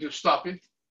 I'm going to stop it.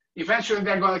 Eventually,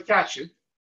 they're going to catch it.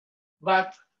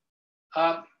 But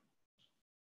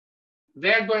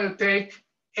they're going to take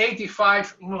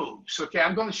 85 moves. Okay,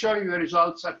 I'm going to show you the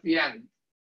results at the end.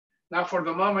 Now, for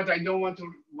the moment, I don't want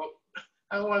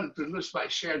to lose my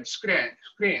shared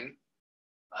screen.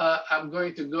 I'm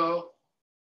going to go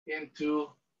into,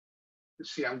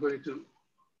 let's see, I'm going to.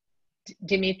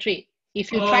 Dimitri,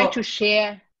 if you try to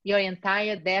share your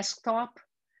entire desktop,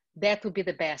 that would be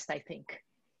the best, I think.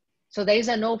 So there is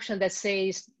an option that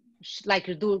says, like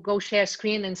you do, go share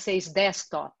screen and says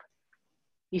desktop.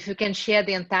 If you can share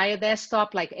the entire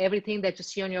desktop, like everything that you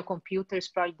see on your computer is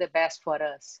probably the best for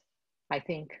us, I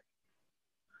think.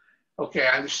 Okay,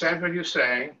 I understand what you're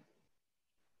saying,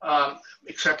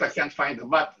 except I can't find the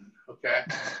button, okay?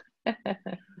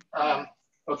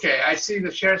 Okay, I see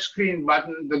the share screen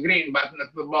button, the green button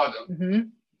at the bottom. Mm-hmm.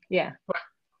 Yeah.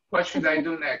 What should I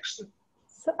do next?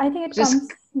 So I think it Just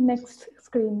comes next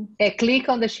screen. click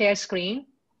on the share screen.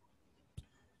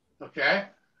 Okay.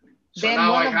 So Then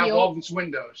now one I of have the all these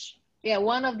windows. Yeah,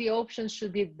 one of the options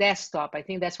should be desktop. I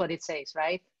think that's what it says,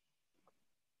 right?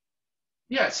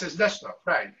 Yeah, it says desktop,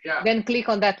 right? Yeah. Then click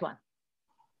on that one.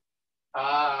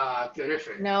 Ah,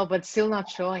 terrific. No, but still not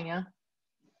showing, huh?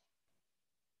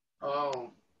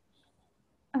 Oh.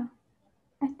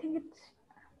 I think it's.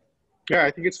 Yeah,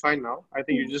 I think it's fine now. I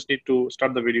think you just need to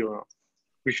start the video now.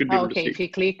 We should be able to Okay, see. if he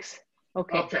clicks.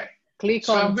 Okay. Okay. Click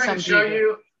So on I'm going some to show video.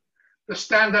 you the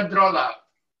standard rollout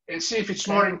and see if it's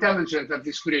Okay. more intelligent than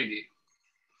this greedy.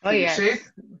 Oh, Can yes. you see it?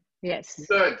 Yes.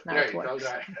 Good, Now it great, all works.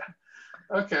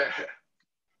 right. Okay.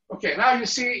 Okay, now you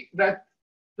see that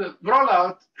the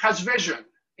rollout has vision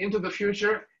into the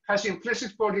future, has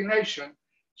implicit coordination.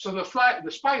 So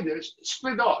the spiders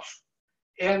split off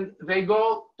and they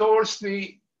go towards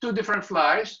the two different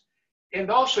flies.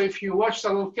 And also, if you watch a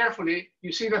little carefully,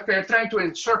 you see that they're trying to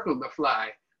encircle the fly.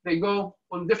 They go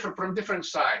on from different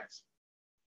sides.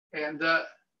 And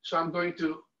so I'm going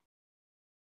to,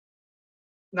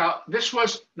 now this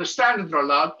was the standard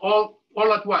rollout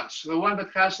all at once, the one that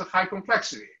has the high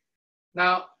complexity.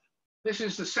 Now, this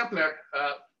is the simpler,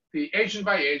 the agent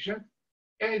by agent,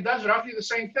 and it does roughly the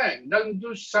same thing. It doesn't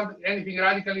do anything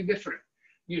radically different.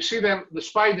 You see them, the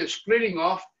spiders splitting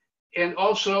off and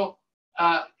also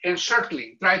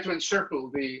encircling, try to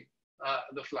encircle the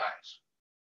flies.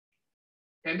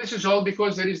 And this is all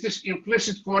because there is this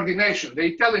implicit coordination.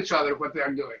 They tell each other what they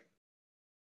are doing.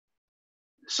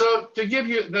 So to give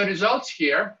you the results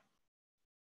here,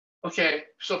 okay,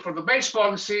 so for the base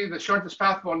policy, the shortest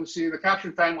path policy, the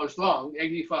capture time was long,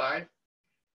 85.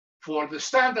 For the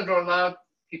standard rollout,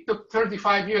 it took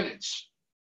 34 units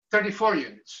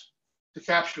to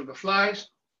capture the flies.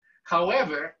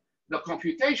 However, the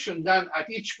computation done at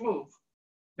each move,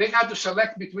 they had to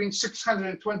select between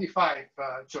 625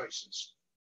 choices.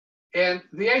 And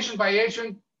the agent by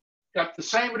agent got the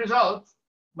same result,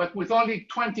 but with only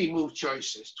 20 move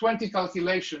choices, 20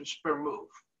 calculations per move,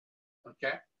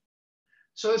 okay?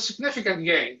 So a significant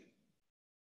gain.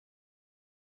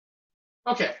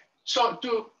 Okay, so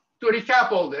to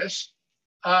recap all this,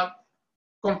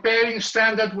 comparing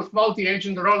standard with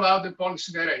multi-agent rollout and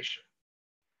policy iteration.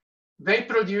 They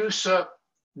produce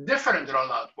different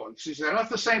rollout policies. They're not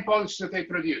the same policies that they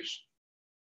produce.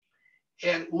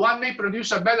 And one may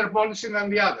produce a better policy than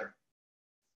the other.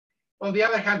 On the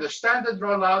other hand, the standard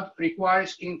rollout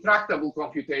requires intractable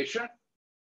computation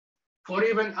for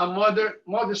even a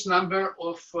modest number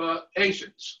of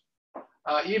agents.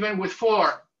 Even with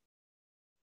four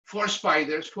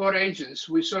spiders, 4 agents,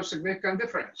 we saw significant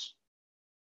difference.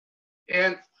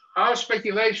 And our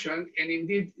speculation, and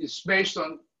indeed is based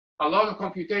on a lot of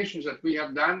computations that we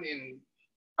have done in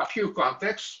a few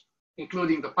contexts,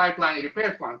 including the pipeline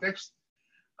repair context,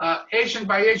 agent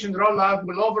by agent rollout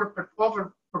will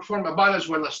overperform about as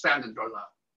well as standard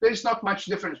rollout. There's not much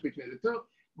difference between the two,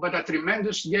 but a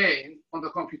tremendous gain on the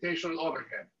computational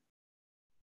overhead.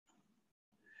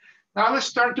 Now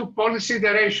let's turn to policy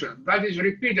iteration, that is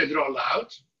repeated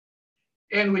rollout.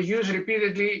 And we use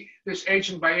repeatedly this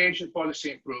agent by agent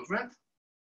policy improvement.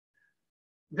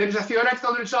 There is a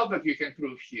theoretical result that you can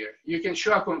prove here. You can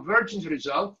show a convergence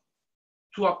result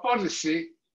to a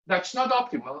policy that's not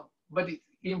optimal, but it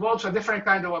involves a different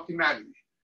kind of optimality,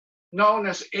 known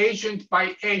as agent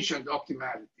by agent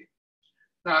optimality.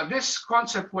 Now, this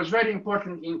concept was very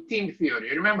important in team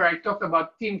theory. Remember, I talked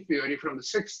about team theory from the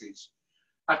 60s.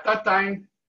 At that time,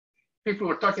 people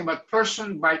were talking about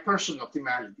person by person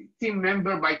optimality, team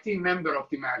member by team member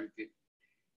optimality,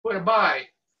 whereby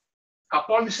a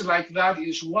policy like that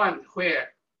is one where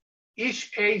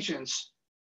each agent's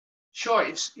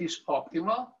choice is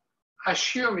optimal,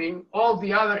 assuming all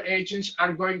the other agents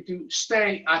are going to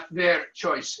stay at their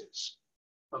choices,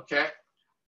 okay?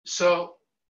 So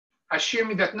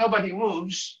assuming that nobody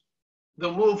moves,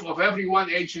 the move of every one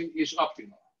agent is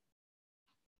optimal.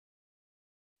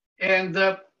 And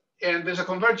there's a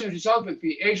convergence result with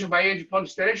the agent by agent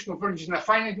policy iteration converges in a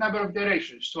finite number of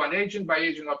iterations to an agent by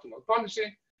agent optimal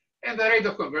policy, and the rate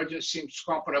of convergence seems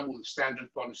comparable with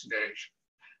standard policy iteration.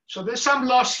 So there's some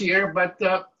loss here, but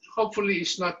hopefully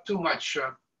it's not too much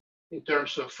in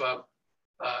terms of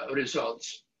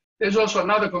results. There's also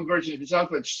another convergence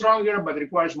result that's stronger, but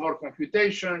requires more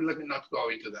computation. Let me not go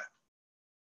into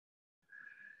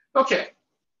that. Okay,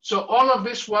 so all of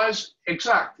this was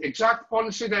exact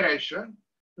policy iteration.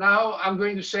 Now I'm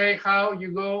going to say how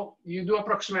you do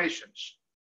approximations.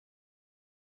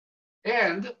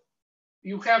 And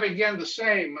you have again the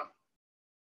same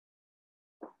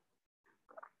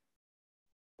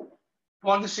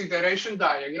policy iteration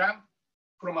diagram.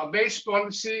 From a base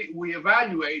policy, we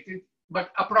evaluate it,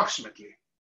 but approximately,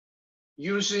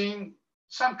 using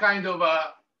some kind of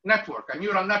a network, a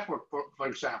neural network, for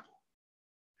example,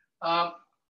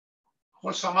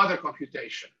 or some other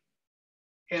computation.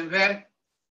 And then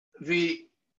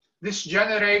this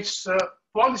generates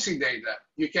policy data.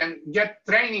 You can get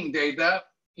training data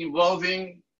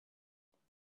involving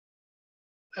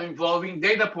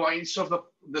data points of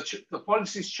the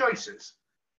policy's choices.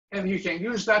 And you can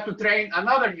use that to train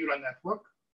another neural network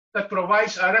that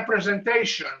provides a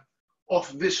representation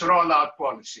of this rollout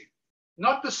policy.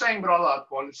 Not the same rollout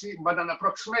policy, but an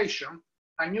approximation,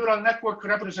 a neural network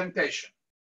representation.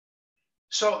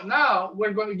 So now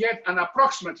we're going to get an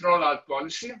approximate rollout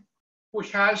policy,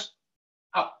 which has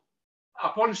a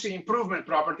policy improvement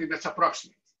property that's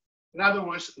approximate. In other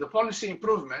words, the policy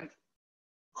improvement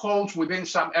holds within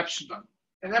some epsilon.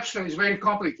 And epsilon is very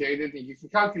complicated, and you can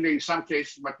calculate in some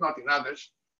cases, but not in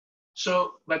others.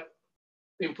 So, but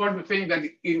the important thing that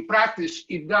in practice,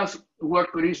 it does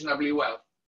work reasonably well,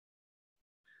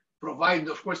 provided,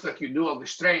 of course, that you do all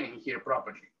this training here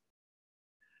properly.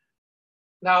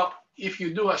 Now, if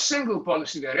you do a single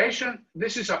policy iteration,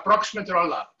 this is approximate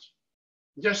rollout.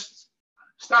 Just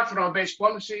start from a base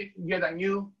policy, get a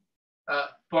new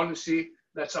policy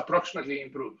that's approximately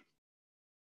improved.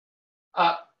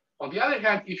 On the other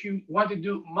hand, if you want to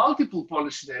do multiple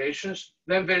policy iterations,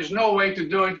 then there's no way to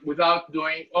do it without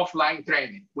doing offline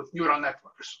training with neural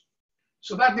networks.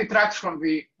 So that detracts from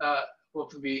the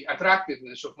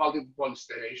attractiveness of multiple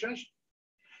policy iterations.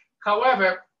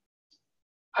 However,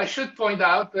 I should point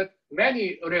out that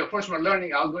many reinforcement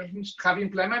learning algorithms have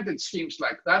implemented schemes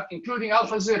like that, including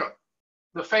AlphaZero.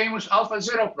 The famous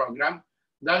AlphaZero program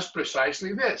does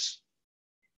precisely this.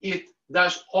 It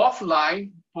does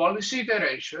offline policy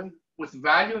iteration with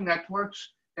value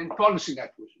networks and policy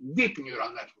networks, deep neural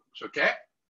networks, okay?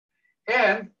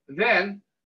 And then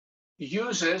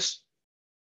uses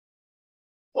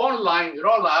online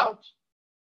rollout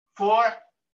for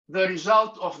the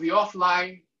result of the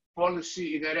offline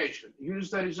policy iteration. Use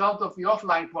the result of the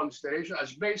offline policy iteration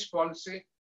as base policy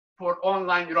for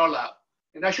online rollout.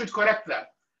 And I should correct that.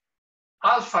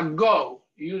 AlphaGo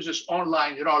uses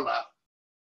online rollout.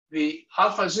 The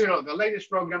AlphaZero, the latest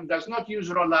program, does not use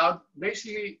rollout,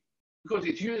 basically because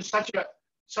it uses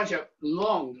such a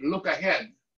long look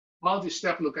ahead,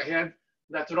 multi-step look ahead,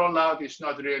 that rollout is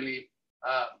not really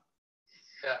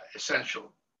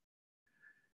essential.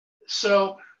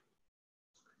 So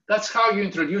that's how you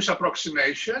introduce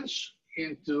approximations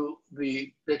into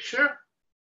the picture.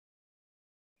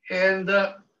 And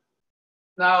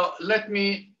now let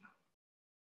me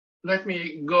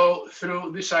go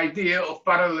through this idea of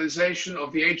parallelization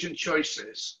of the agent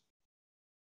choices.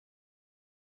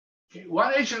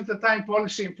 One agent at a time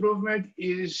policy improvement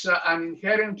is an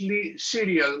inherently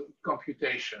serial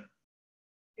computation.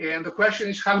 And the question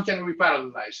is, how can we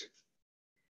parallelize it?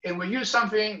 And we use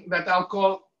something that I'll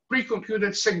call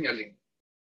precomputed signaling.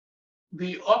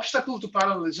 The obstacle to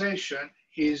parallelization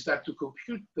is that to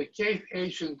compute the kth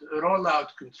agent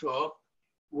rollout control,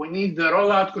 we need the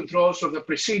rollout controls of the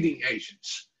preceding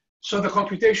agents. So the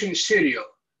computation is serial.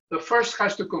 The first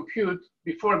has to compute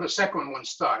before the second one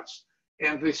starts,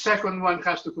 and the second one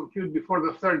has to compute before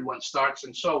the third one starts,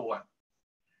 and so on.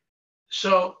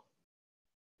 So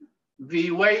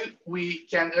the way we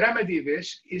can remedy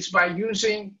this is by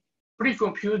using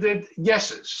precomputed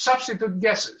guesses, substitute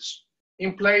guesses,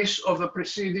 in place of the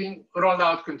preceding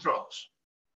rollout controls.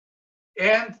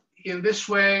 And in this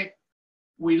way,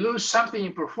 we lose something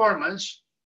in performance,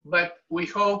 but we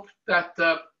hope that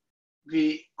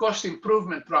the cost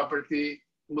improvement property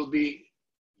will be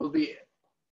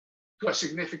to a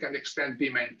significant extent be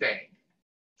maintained.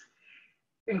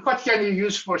 And what can you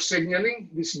use for signaling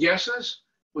these guesses?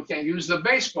 We can use the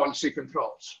base policy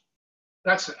controls.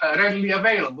 That's readily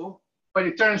available, but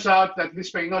it turns out that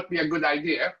this may not be a good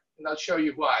idea, and I'll show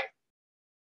you why.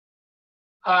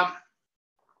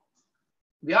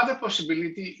 The other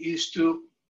possibility is to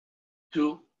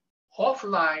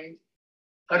offline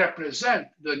represent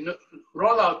the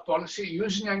rollout policy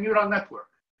using a neural network.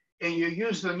 And you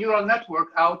use the neural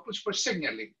network outputs for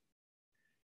signaling.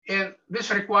 And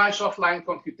this requires offline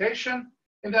computation.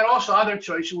 And there are also other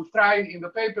choices. We've tried in the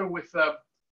paper with the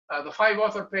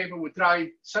 5-author paper, we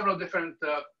tried several different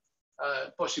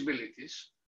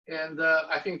possibilities. And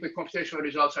I think the computational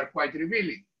results are quite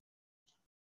revealing.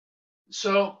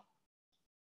 So,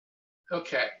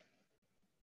 okay.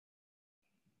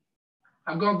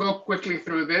 I'm going to go quickly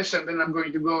through this, and then I'm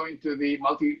going to go into the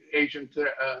multi-agent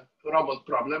robot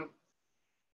problem.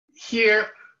 Here,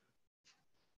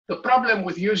 the problem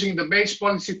with using the base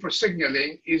policy for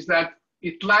signaling is that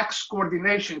it lacks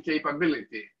coordination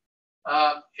capability.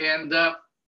 And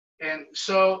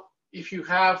so if you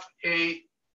have a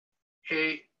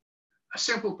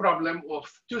simple problem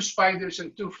of 2 spiders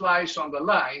and 2 flies on the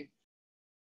line,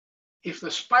 if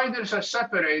the spiders are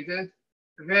separated,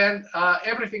 then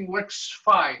everything works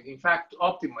fine, in fact,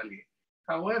 optimally.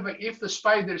 However, if the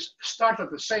spiders start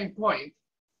at the same point,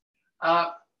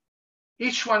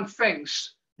 each one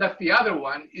thinks that the other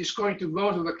one is going to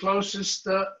go to the closest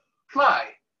fly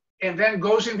and then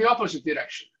goes in the opposite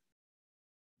direction.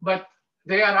 But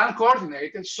they are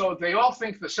uncoordinated, so they all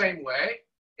think the same way,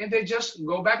 and they just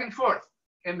go back and forth,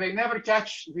 and they never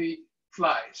catch the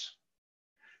flies.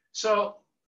 So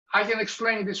I can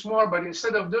explain this more, but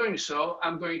instead of doing so,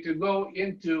 I'm going to go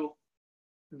into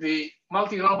the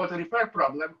multi-robot repair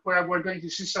problem where we're going to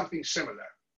see something similar.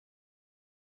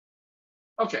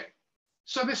 Okay,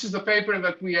 so this is the paper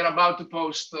that we are about to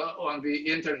post on the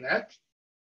internet.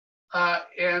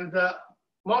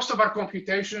 Most of our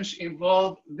computations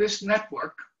involve this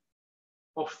network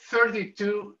of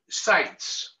 32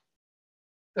 sites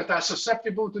that are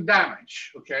susceptible to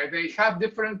damage, okay? They have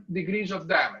different degrees of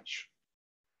damage.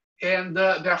 And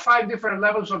there are 5 different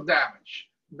levels of damage.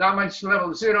 Damage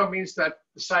level 0 means that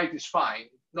the site is fine,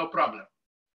 no problem.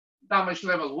 Damage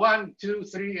level 1, 2,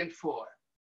 3, and 4.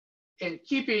 And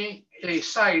keeping a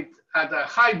site at a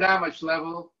high damage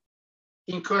level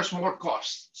incurs more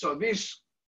costs. So these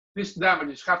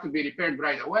damages have to be repaired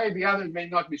right away. The others may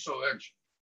not be so urgent.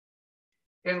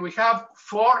 And we have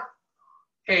 4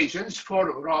 agents,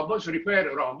 4 robots,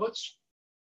 repair robots,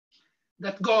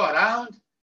 that go around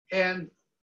and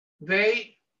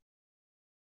they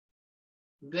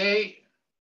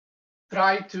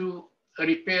try to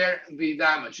repair the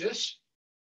damages.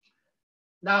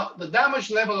 Now, the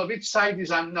damage level of each site is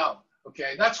unknown,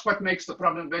 okay? That's what makes the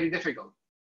problem very difficult.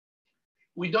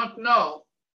 We don't know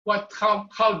how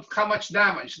much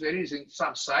damage there is in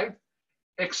some site,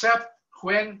 except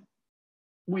when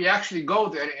we actually go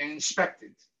there and inspect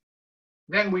it.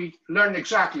 Then we learn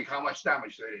exactly how much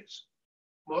damage there is.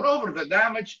 Moreover, the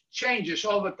damage changes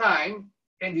all the time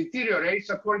and deteriorates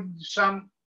according to some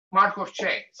Markov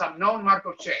chain, some known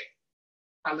Markov chain,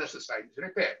 unless the site is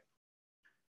repaired.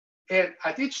 And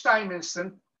at each time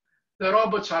instant, the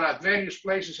robots are at various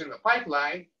places in the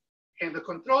pipeline, and the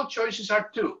control choices are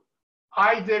 2.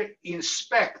 Either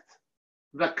inspect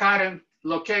the current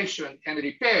location and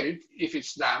repair it if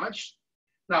it's damaged.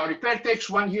 Now, repair takes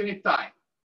 1 unit time.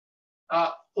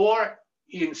 Or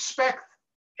inspect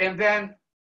and then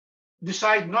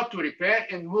decide not to repair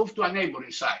and move to a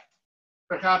neighboring site.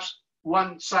 Perhaps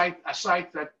a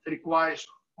site that requires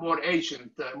more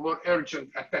urgent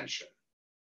attention.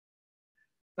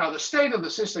 Now, the state of the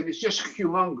system is just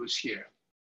humongous here.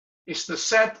 It's the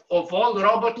set of all the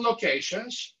robot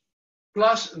locations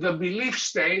plus the belief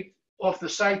state of the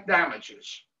site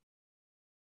damages.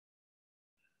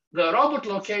 The robot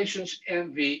locations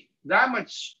and the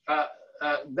damage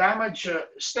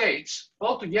states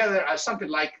altogether are something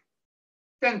like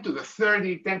 10 to the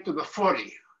 30, 10 to the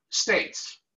 40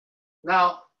 states.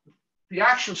 Now, the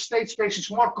actual state space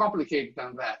is more complicated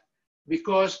than that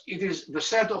because it is the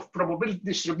set of probability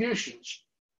distributions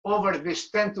over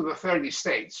this 10 to the 30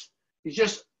 states. It's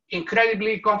just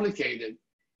incredibly complicated,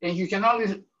 and you can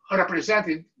only represent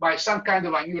it by some kind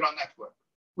of a neural network,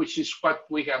 which is what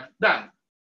we have done.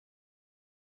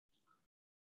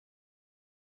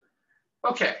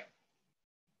 Okay,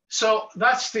 so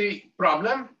that's the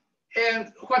problem.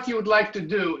 And what you would like to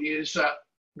do is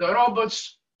the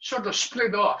robots sort of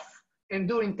split off and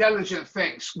do intelligent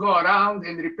things, go around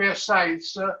and repair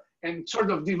sites and sort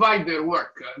of divide their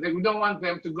work. We don't want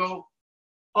them to go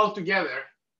all together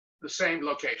the same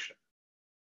location.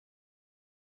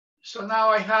 So now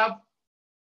I have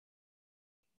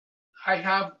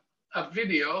a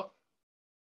video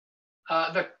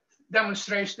that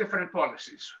demonstrates different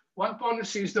policies. One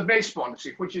policy is the base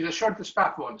policy, which is the shortest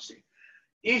path policy.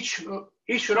 Each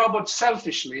robot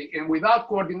selfishly and without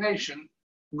coordination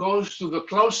goes to the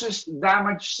closest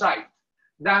damaged site.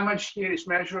 Damage here is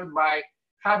measured by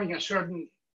having a certain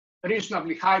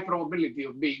reasonably high probability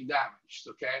of being damaged,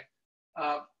 okay?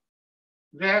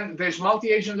 Then there's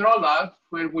multi-agent rollout,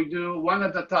 where we do one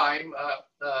at a time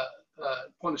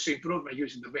policy improvement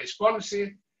using the base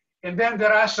policy. And then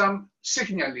there are some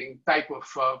signaling type of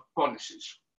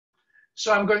policies.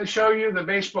 So I'm going to show you the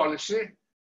base policy.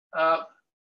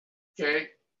 Okay,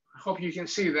 I hope you can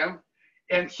see them.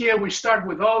 And here we start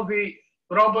with all the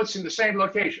robots in the same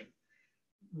location.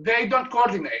 they don't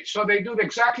coordinate. So they do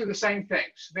exactly the same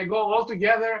things. They go all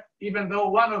together, even though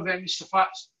one of them is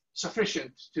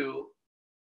sufficient to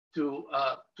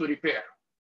repair.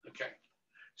 Okay.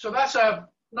 So that's a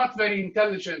not very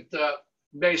intelligent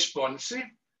base policy.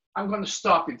 I'm going to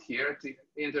stop it here at the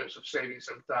interest of saving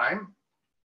some time.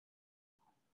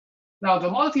 Now the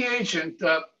multi-agent,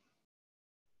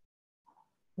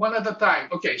 one at a time.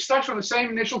 Okay, starts from the same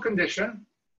initial condition.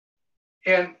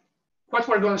 And what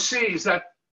we're going to see is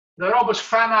that the robots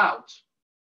fan out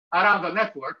around the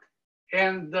network,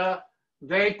 and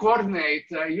they coordinate.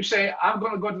 You say, I'm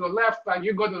going to go to the left, and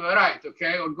you go to the right,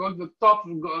 okay? Or go to the top,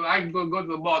 and I go to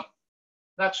the bottom.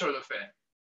 That sort of thing.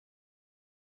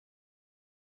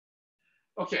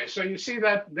 Okay, so you see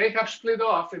that they have split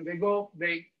off, and they go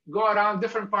around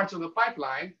different parts of the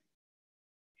pipeline,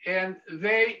 and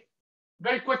they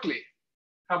very quickly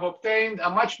have obtained a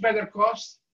much better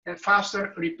cost and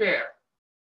faster repair.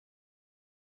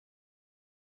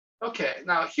 Okay,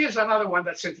 now here's another one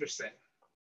that's interesting.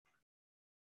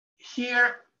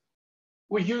 Here,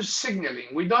 we use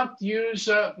signaling. We don't use,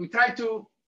 we try to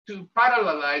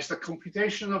parallelize the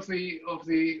computation of the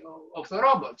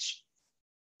robots.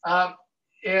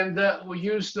 We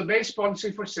use the base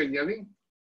policy for signaling,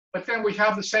 but then we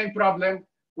have the same problem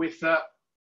with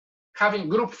having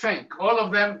groupthink. All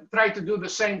of them try to do the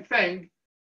same thing,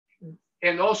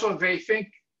 and also they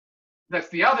think that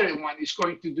the other one is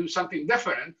going to do something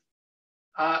different,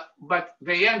 but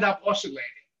they end up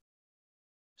oscillating.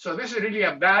 So this is really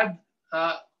a bad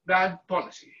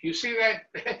policy. You see that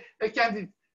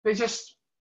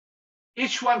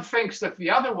each one thinks that the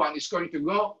other one is going to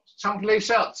go someplace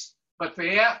else, but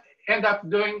they end up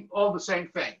doing all the same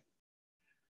thing.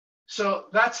 So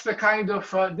that's the kind of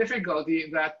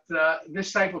difficulty that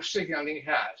this type of signaling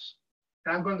has.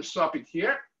 And I'm going to stop it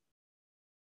here.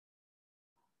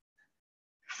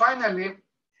 Finally,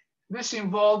 this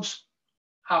involves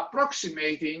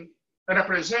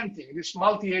representing this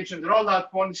multi-agent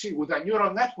rollout policy with a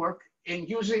neural network and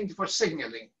using it for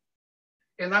signaling.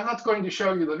 And I'm not going to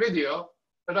show you the video,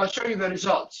 but I'll show you the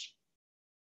results.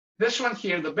 This one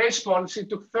here, the base policy,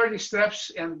 took 30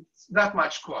 steps and that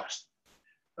much cost.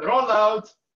 The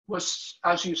rollout was,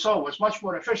 as you saw, was much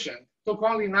more efficient, took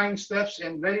only 9 steps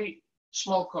and very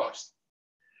small cost.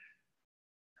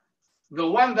 The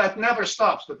one that never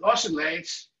stops, that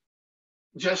oscillates,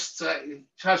 just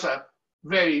has a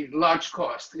very large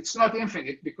cost. It's not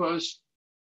infinite because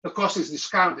the cost is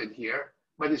discounted here,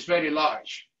 but it's very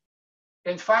large.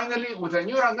 And finally, with a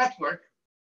neural network,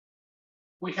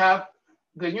 we have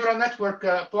the neural network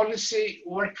policy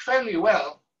work fairly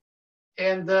well,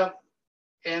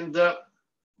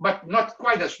 but not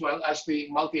quite as well as the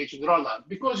multi-agent rollout,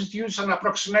 because it uses an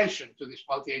approximation to this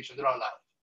multi-agent rollout,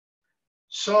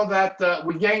 so that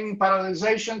we gain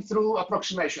parallelization through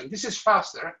approximation. This is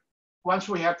faster once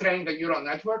we have trained a neural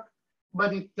network,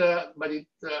 but it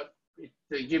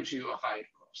gives you a higher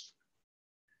cost.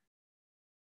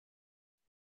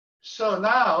 So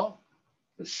now,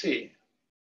 let's see.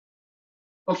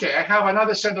 Okay, I have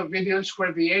another set of videos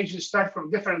where the agents start from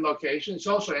different locations. It's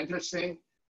also interesting,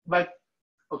 but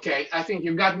okay, I think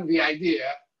you've gotten the idea.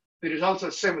 The results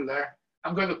are similar.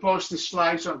 I'm going to post the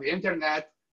slides on the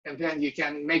internet, and then you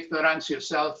can make the runs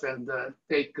yourself and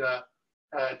take a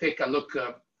look.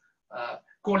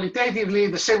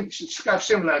 Qualitatively, have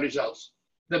similar results.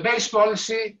 The base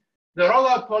policy, the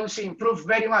rollout policy improved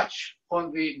very much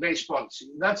on the base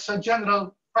policy. That's a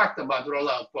general fact about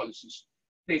rollout policies.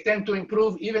 They tend to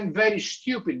improve. Even very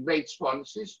stupid base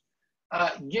policies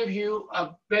give you a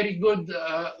very good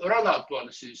rollout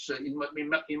policies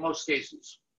in most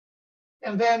cases.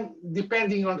 And then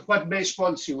depending on what base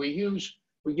policy we use,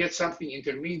 we get something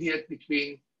intermediate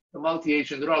between the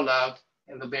multi-agent rollout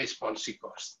and the base policy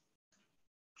cost.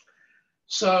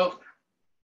 So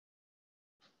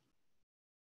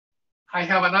I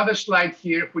have another slide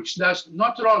here which does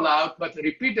not rollout, but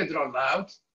repeated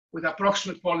rollout with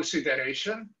approximate policy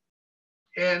iteration.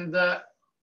 And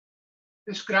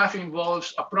this graph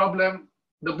involves a problem,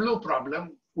 the blue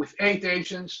problem with 8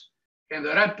 agents and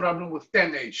the red problem with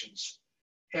 10 agents.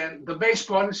 And the base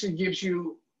policy gives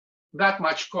you that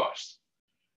much cost.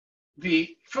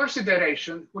 The first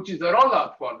iteration, which is the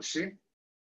rollout policy,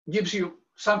 gives you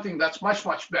something that's much,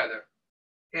 much better.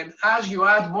 And as you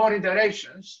add more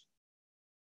iterations,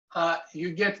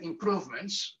 you get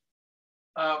improvements.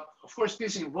 Of course,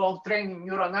 this involves training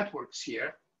neural networks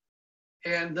here.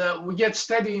 And we get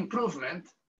steady improvement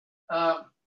and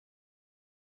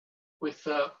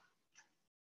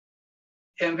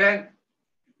then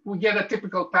we get a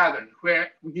typical pattern where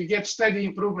you get steady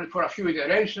improvement for a few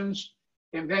iterations,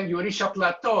 and then you reach a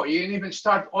plateau. You even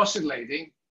start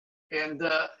oscillating, And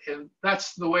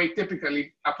that's the way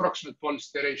typically approximate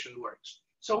policy iteration works.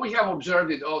 So we have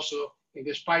observed it also in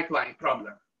this pipeline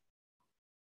problem.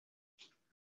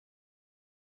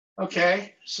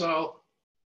 Okay, so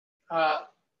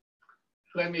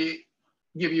let me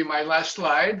give you my last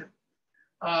slide.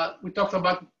 We talked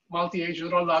about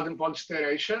multi-agent rollout and policy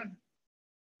iteration.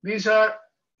 These are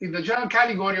in the general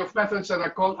category of methods that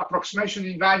are called approximation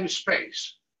in value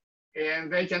space.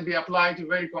 And they can be applied to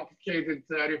very complicated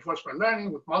reinforcement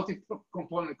learning with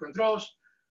multi-component controls.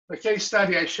 The case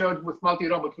study I showed with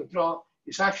multi-robot control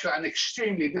is actually an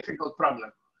extremely difficult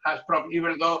problem,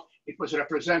 even though it was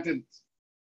represented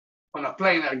on a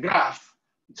planar graph.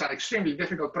 It's an extremely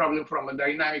difficult problem from a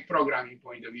dynamic programming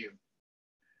point of view.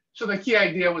 So the key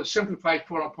idea was simplified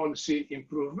foreign policy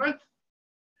improvement.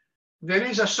 There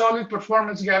is a solid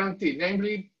performance guarantee,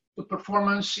 namely the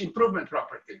performance improvement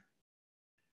property.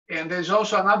 And there's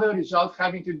also another result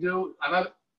having to do,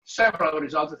 several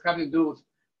results that have to do with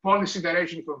policy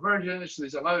iteration convergence.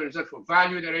 There's another result for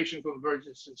value iteration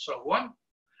convergence and so on.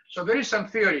 So there is some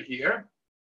theory here.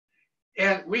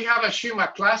 And we have assumed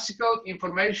a classical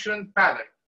information pattern.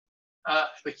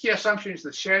 The key assumption is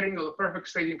the sharing of the perfect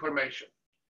state information.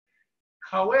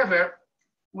 However,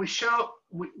 we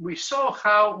saw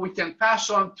how we can pass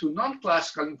on to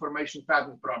non-classical information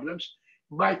pattern problems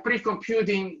by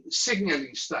pre-computing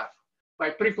signaling stuff, by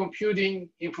pre-computing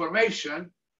information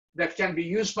that can be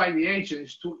used by the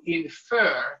agents to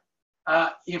infer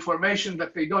information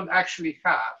that they don't actually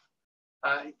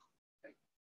have.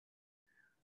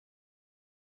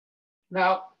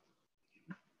 Now,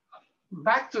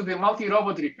 back to the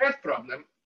multi-robot repair problem,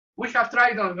 we have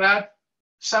tried on that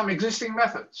some existing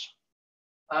methods.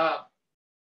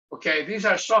 Okay, these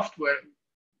are software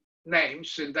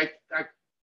names, and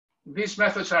these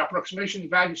methods are approximation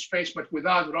value space, but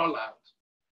without rollout.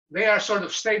 They are sort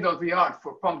of state-of-the-art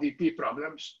for POMDP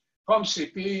problems.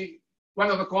 POMCP, one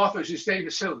of the co-authors is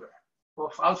David Silver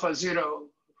of AlphaZero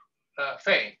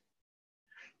fame.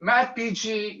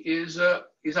 MATPG is a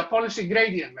policy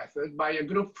gradient method by a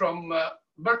group from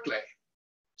Berkeley.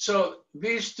 So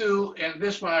these two and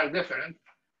this one are different.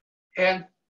 And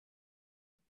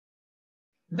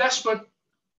Despot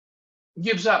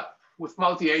gives up with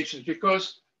multi-agents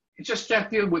because it just can't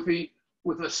deal with the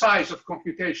size of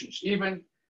computations. Even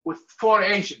with 4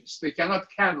 agents, they cannot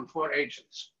handle 4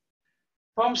 agents.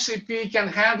 POMCP can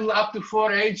handle up to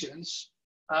 4 agents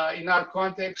in our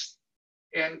context,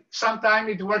 and sometimes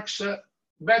it works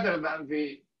better than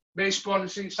the base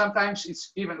policy. Sometimes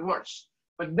it's even worse,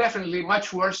 but definitely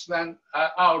much worse than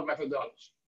our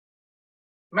methodology.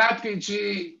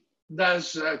 MATPG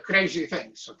does crazy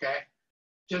things, okay?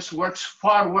 Just works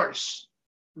far worse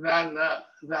than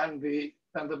the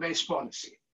base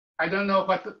policy. I don't know,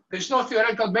 but there's no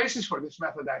theoretical basis for this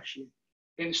method actually.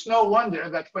 And it's no wonder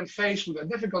that when faced with a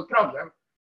difficult problem,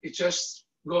 it just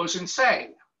goes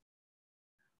insane.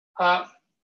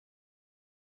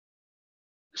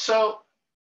 So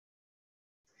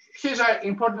here's an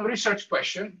important research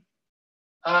question.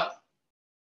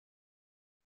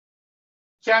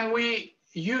 Can we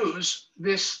use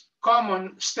this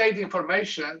common state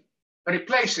information,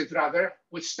 replace it rather,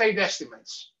 with state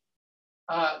estimates,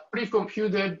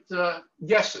 pre-computed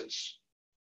guesses?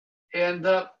 And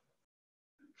I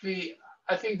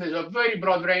think there's a very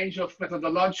broad range of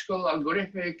methodological,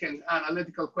 algorithmic, and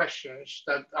analytical questions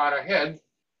that are ahead.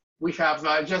 We have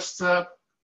just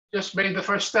made the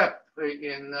first step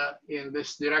in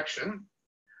this direction.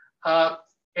 And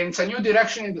it's a new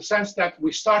direction in the sense that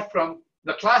we start from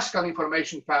the classical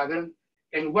information pattern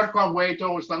and work our way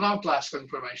towards the non-classical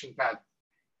information pattern.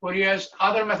 Whereas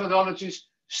other methodologies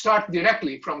start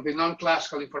directly from the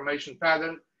non-classical information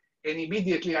pattern and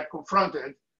immediately are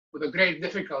confronted with the great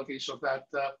difficulties of that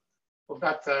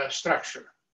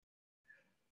structure.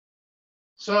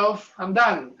 So I'm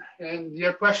done, and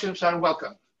your questions are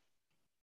welcome.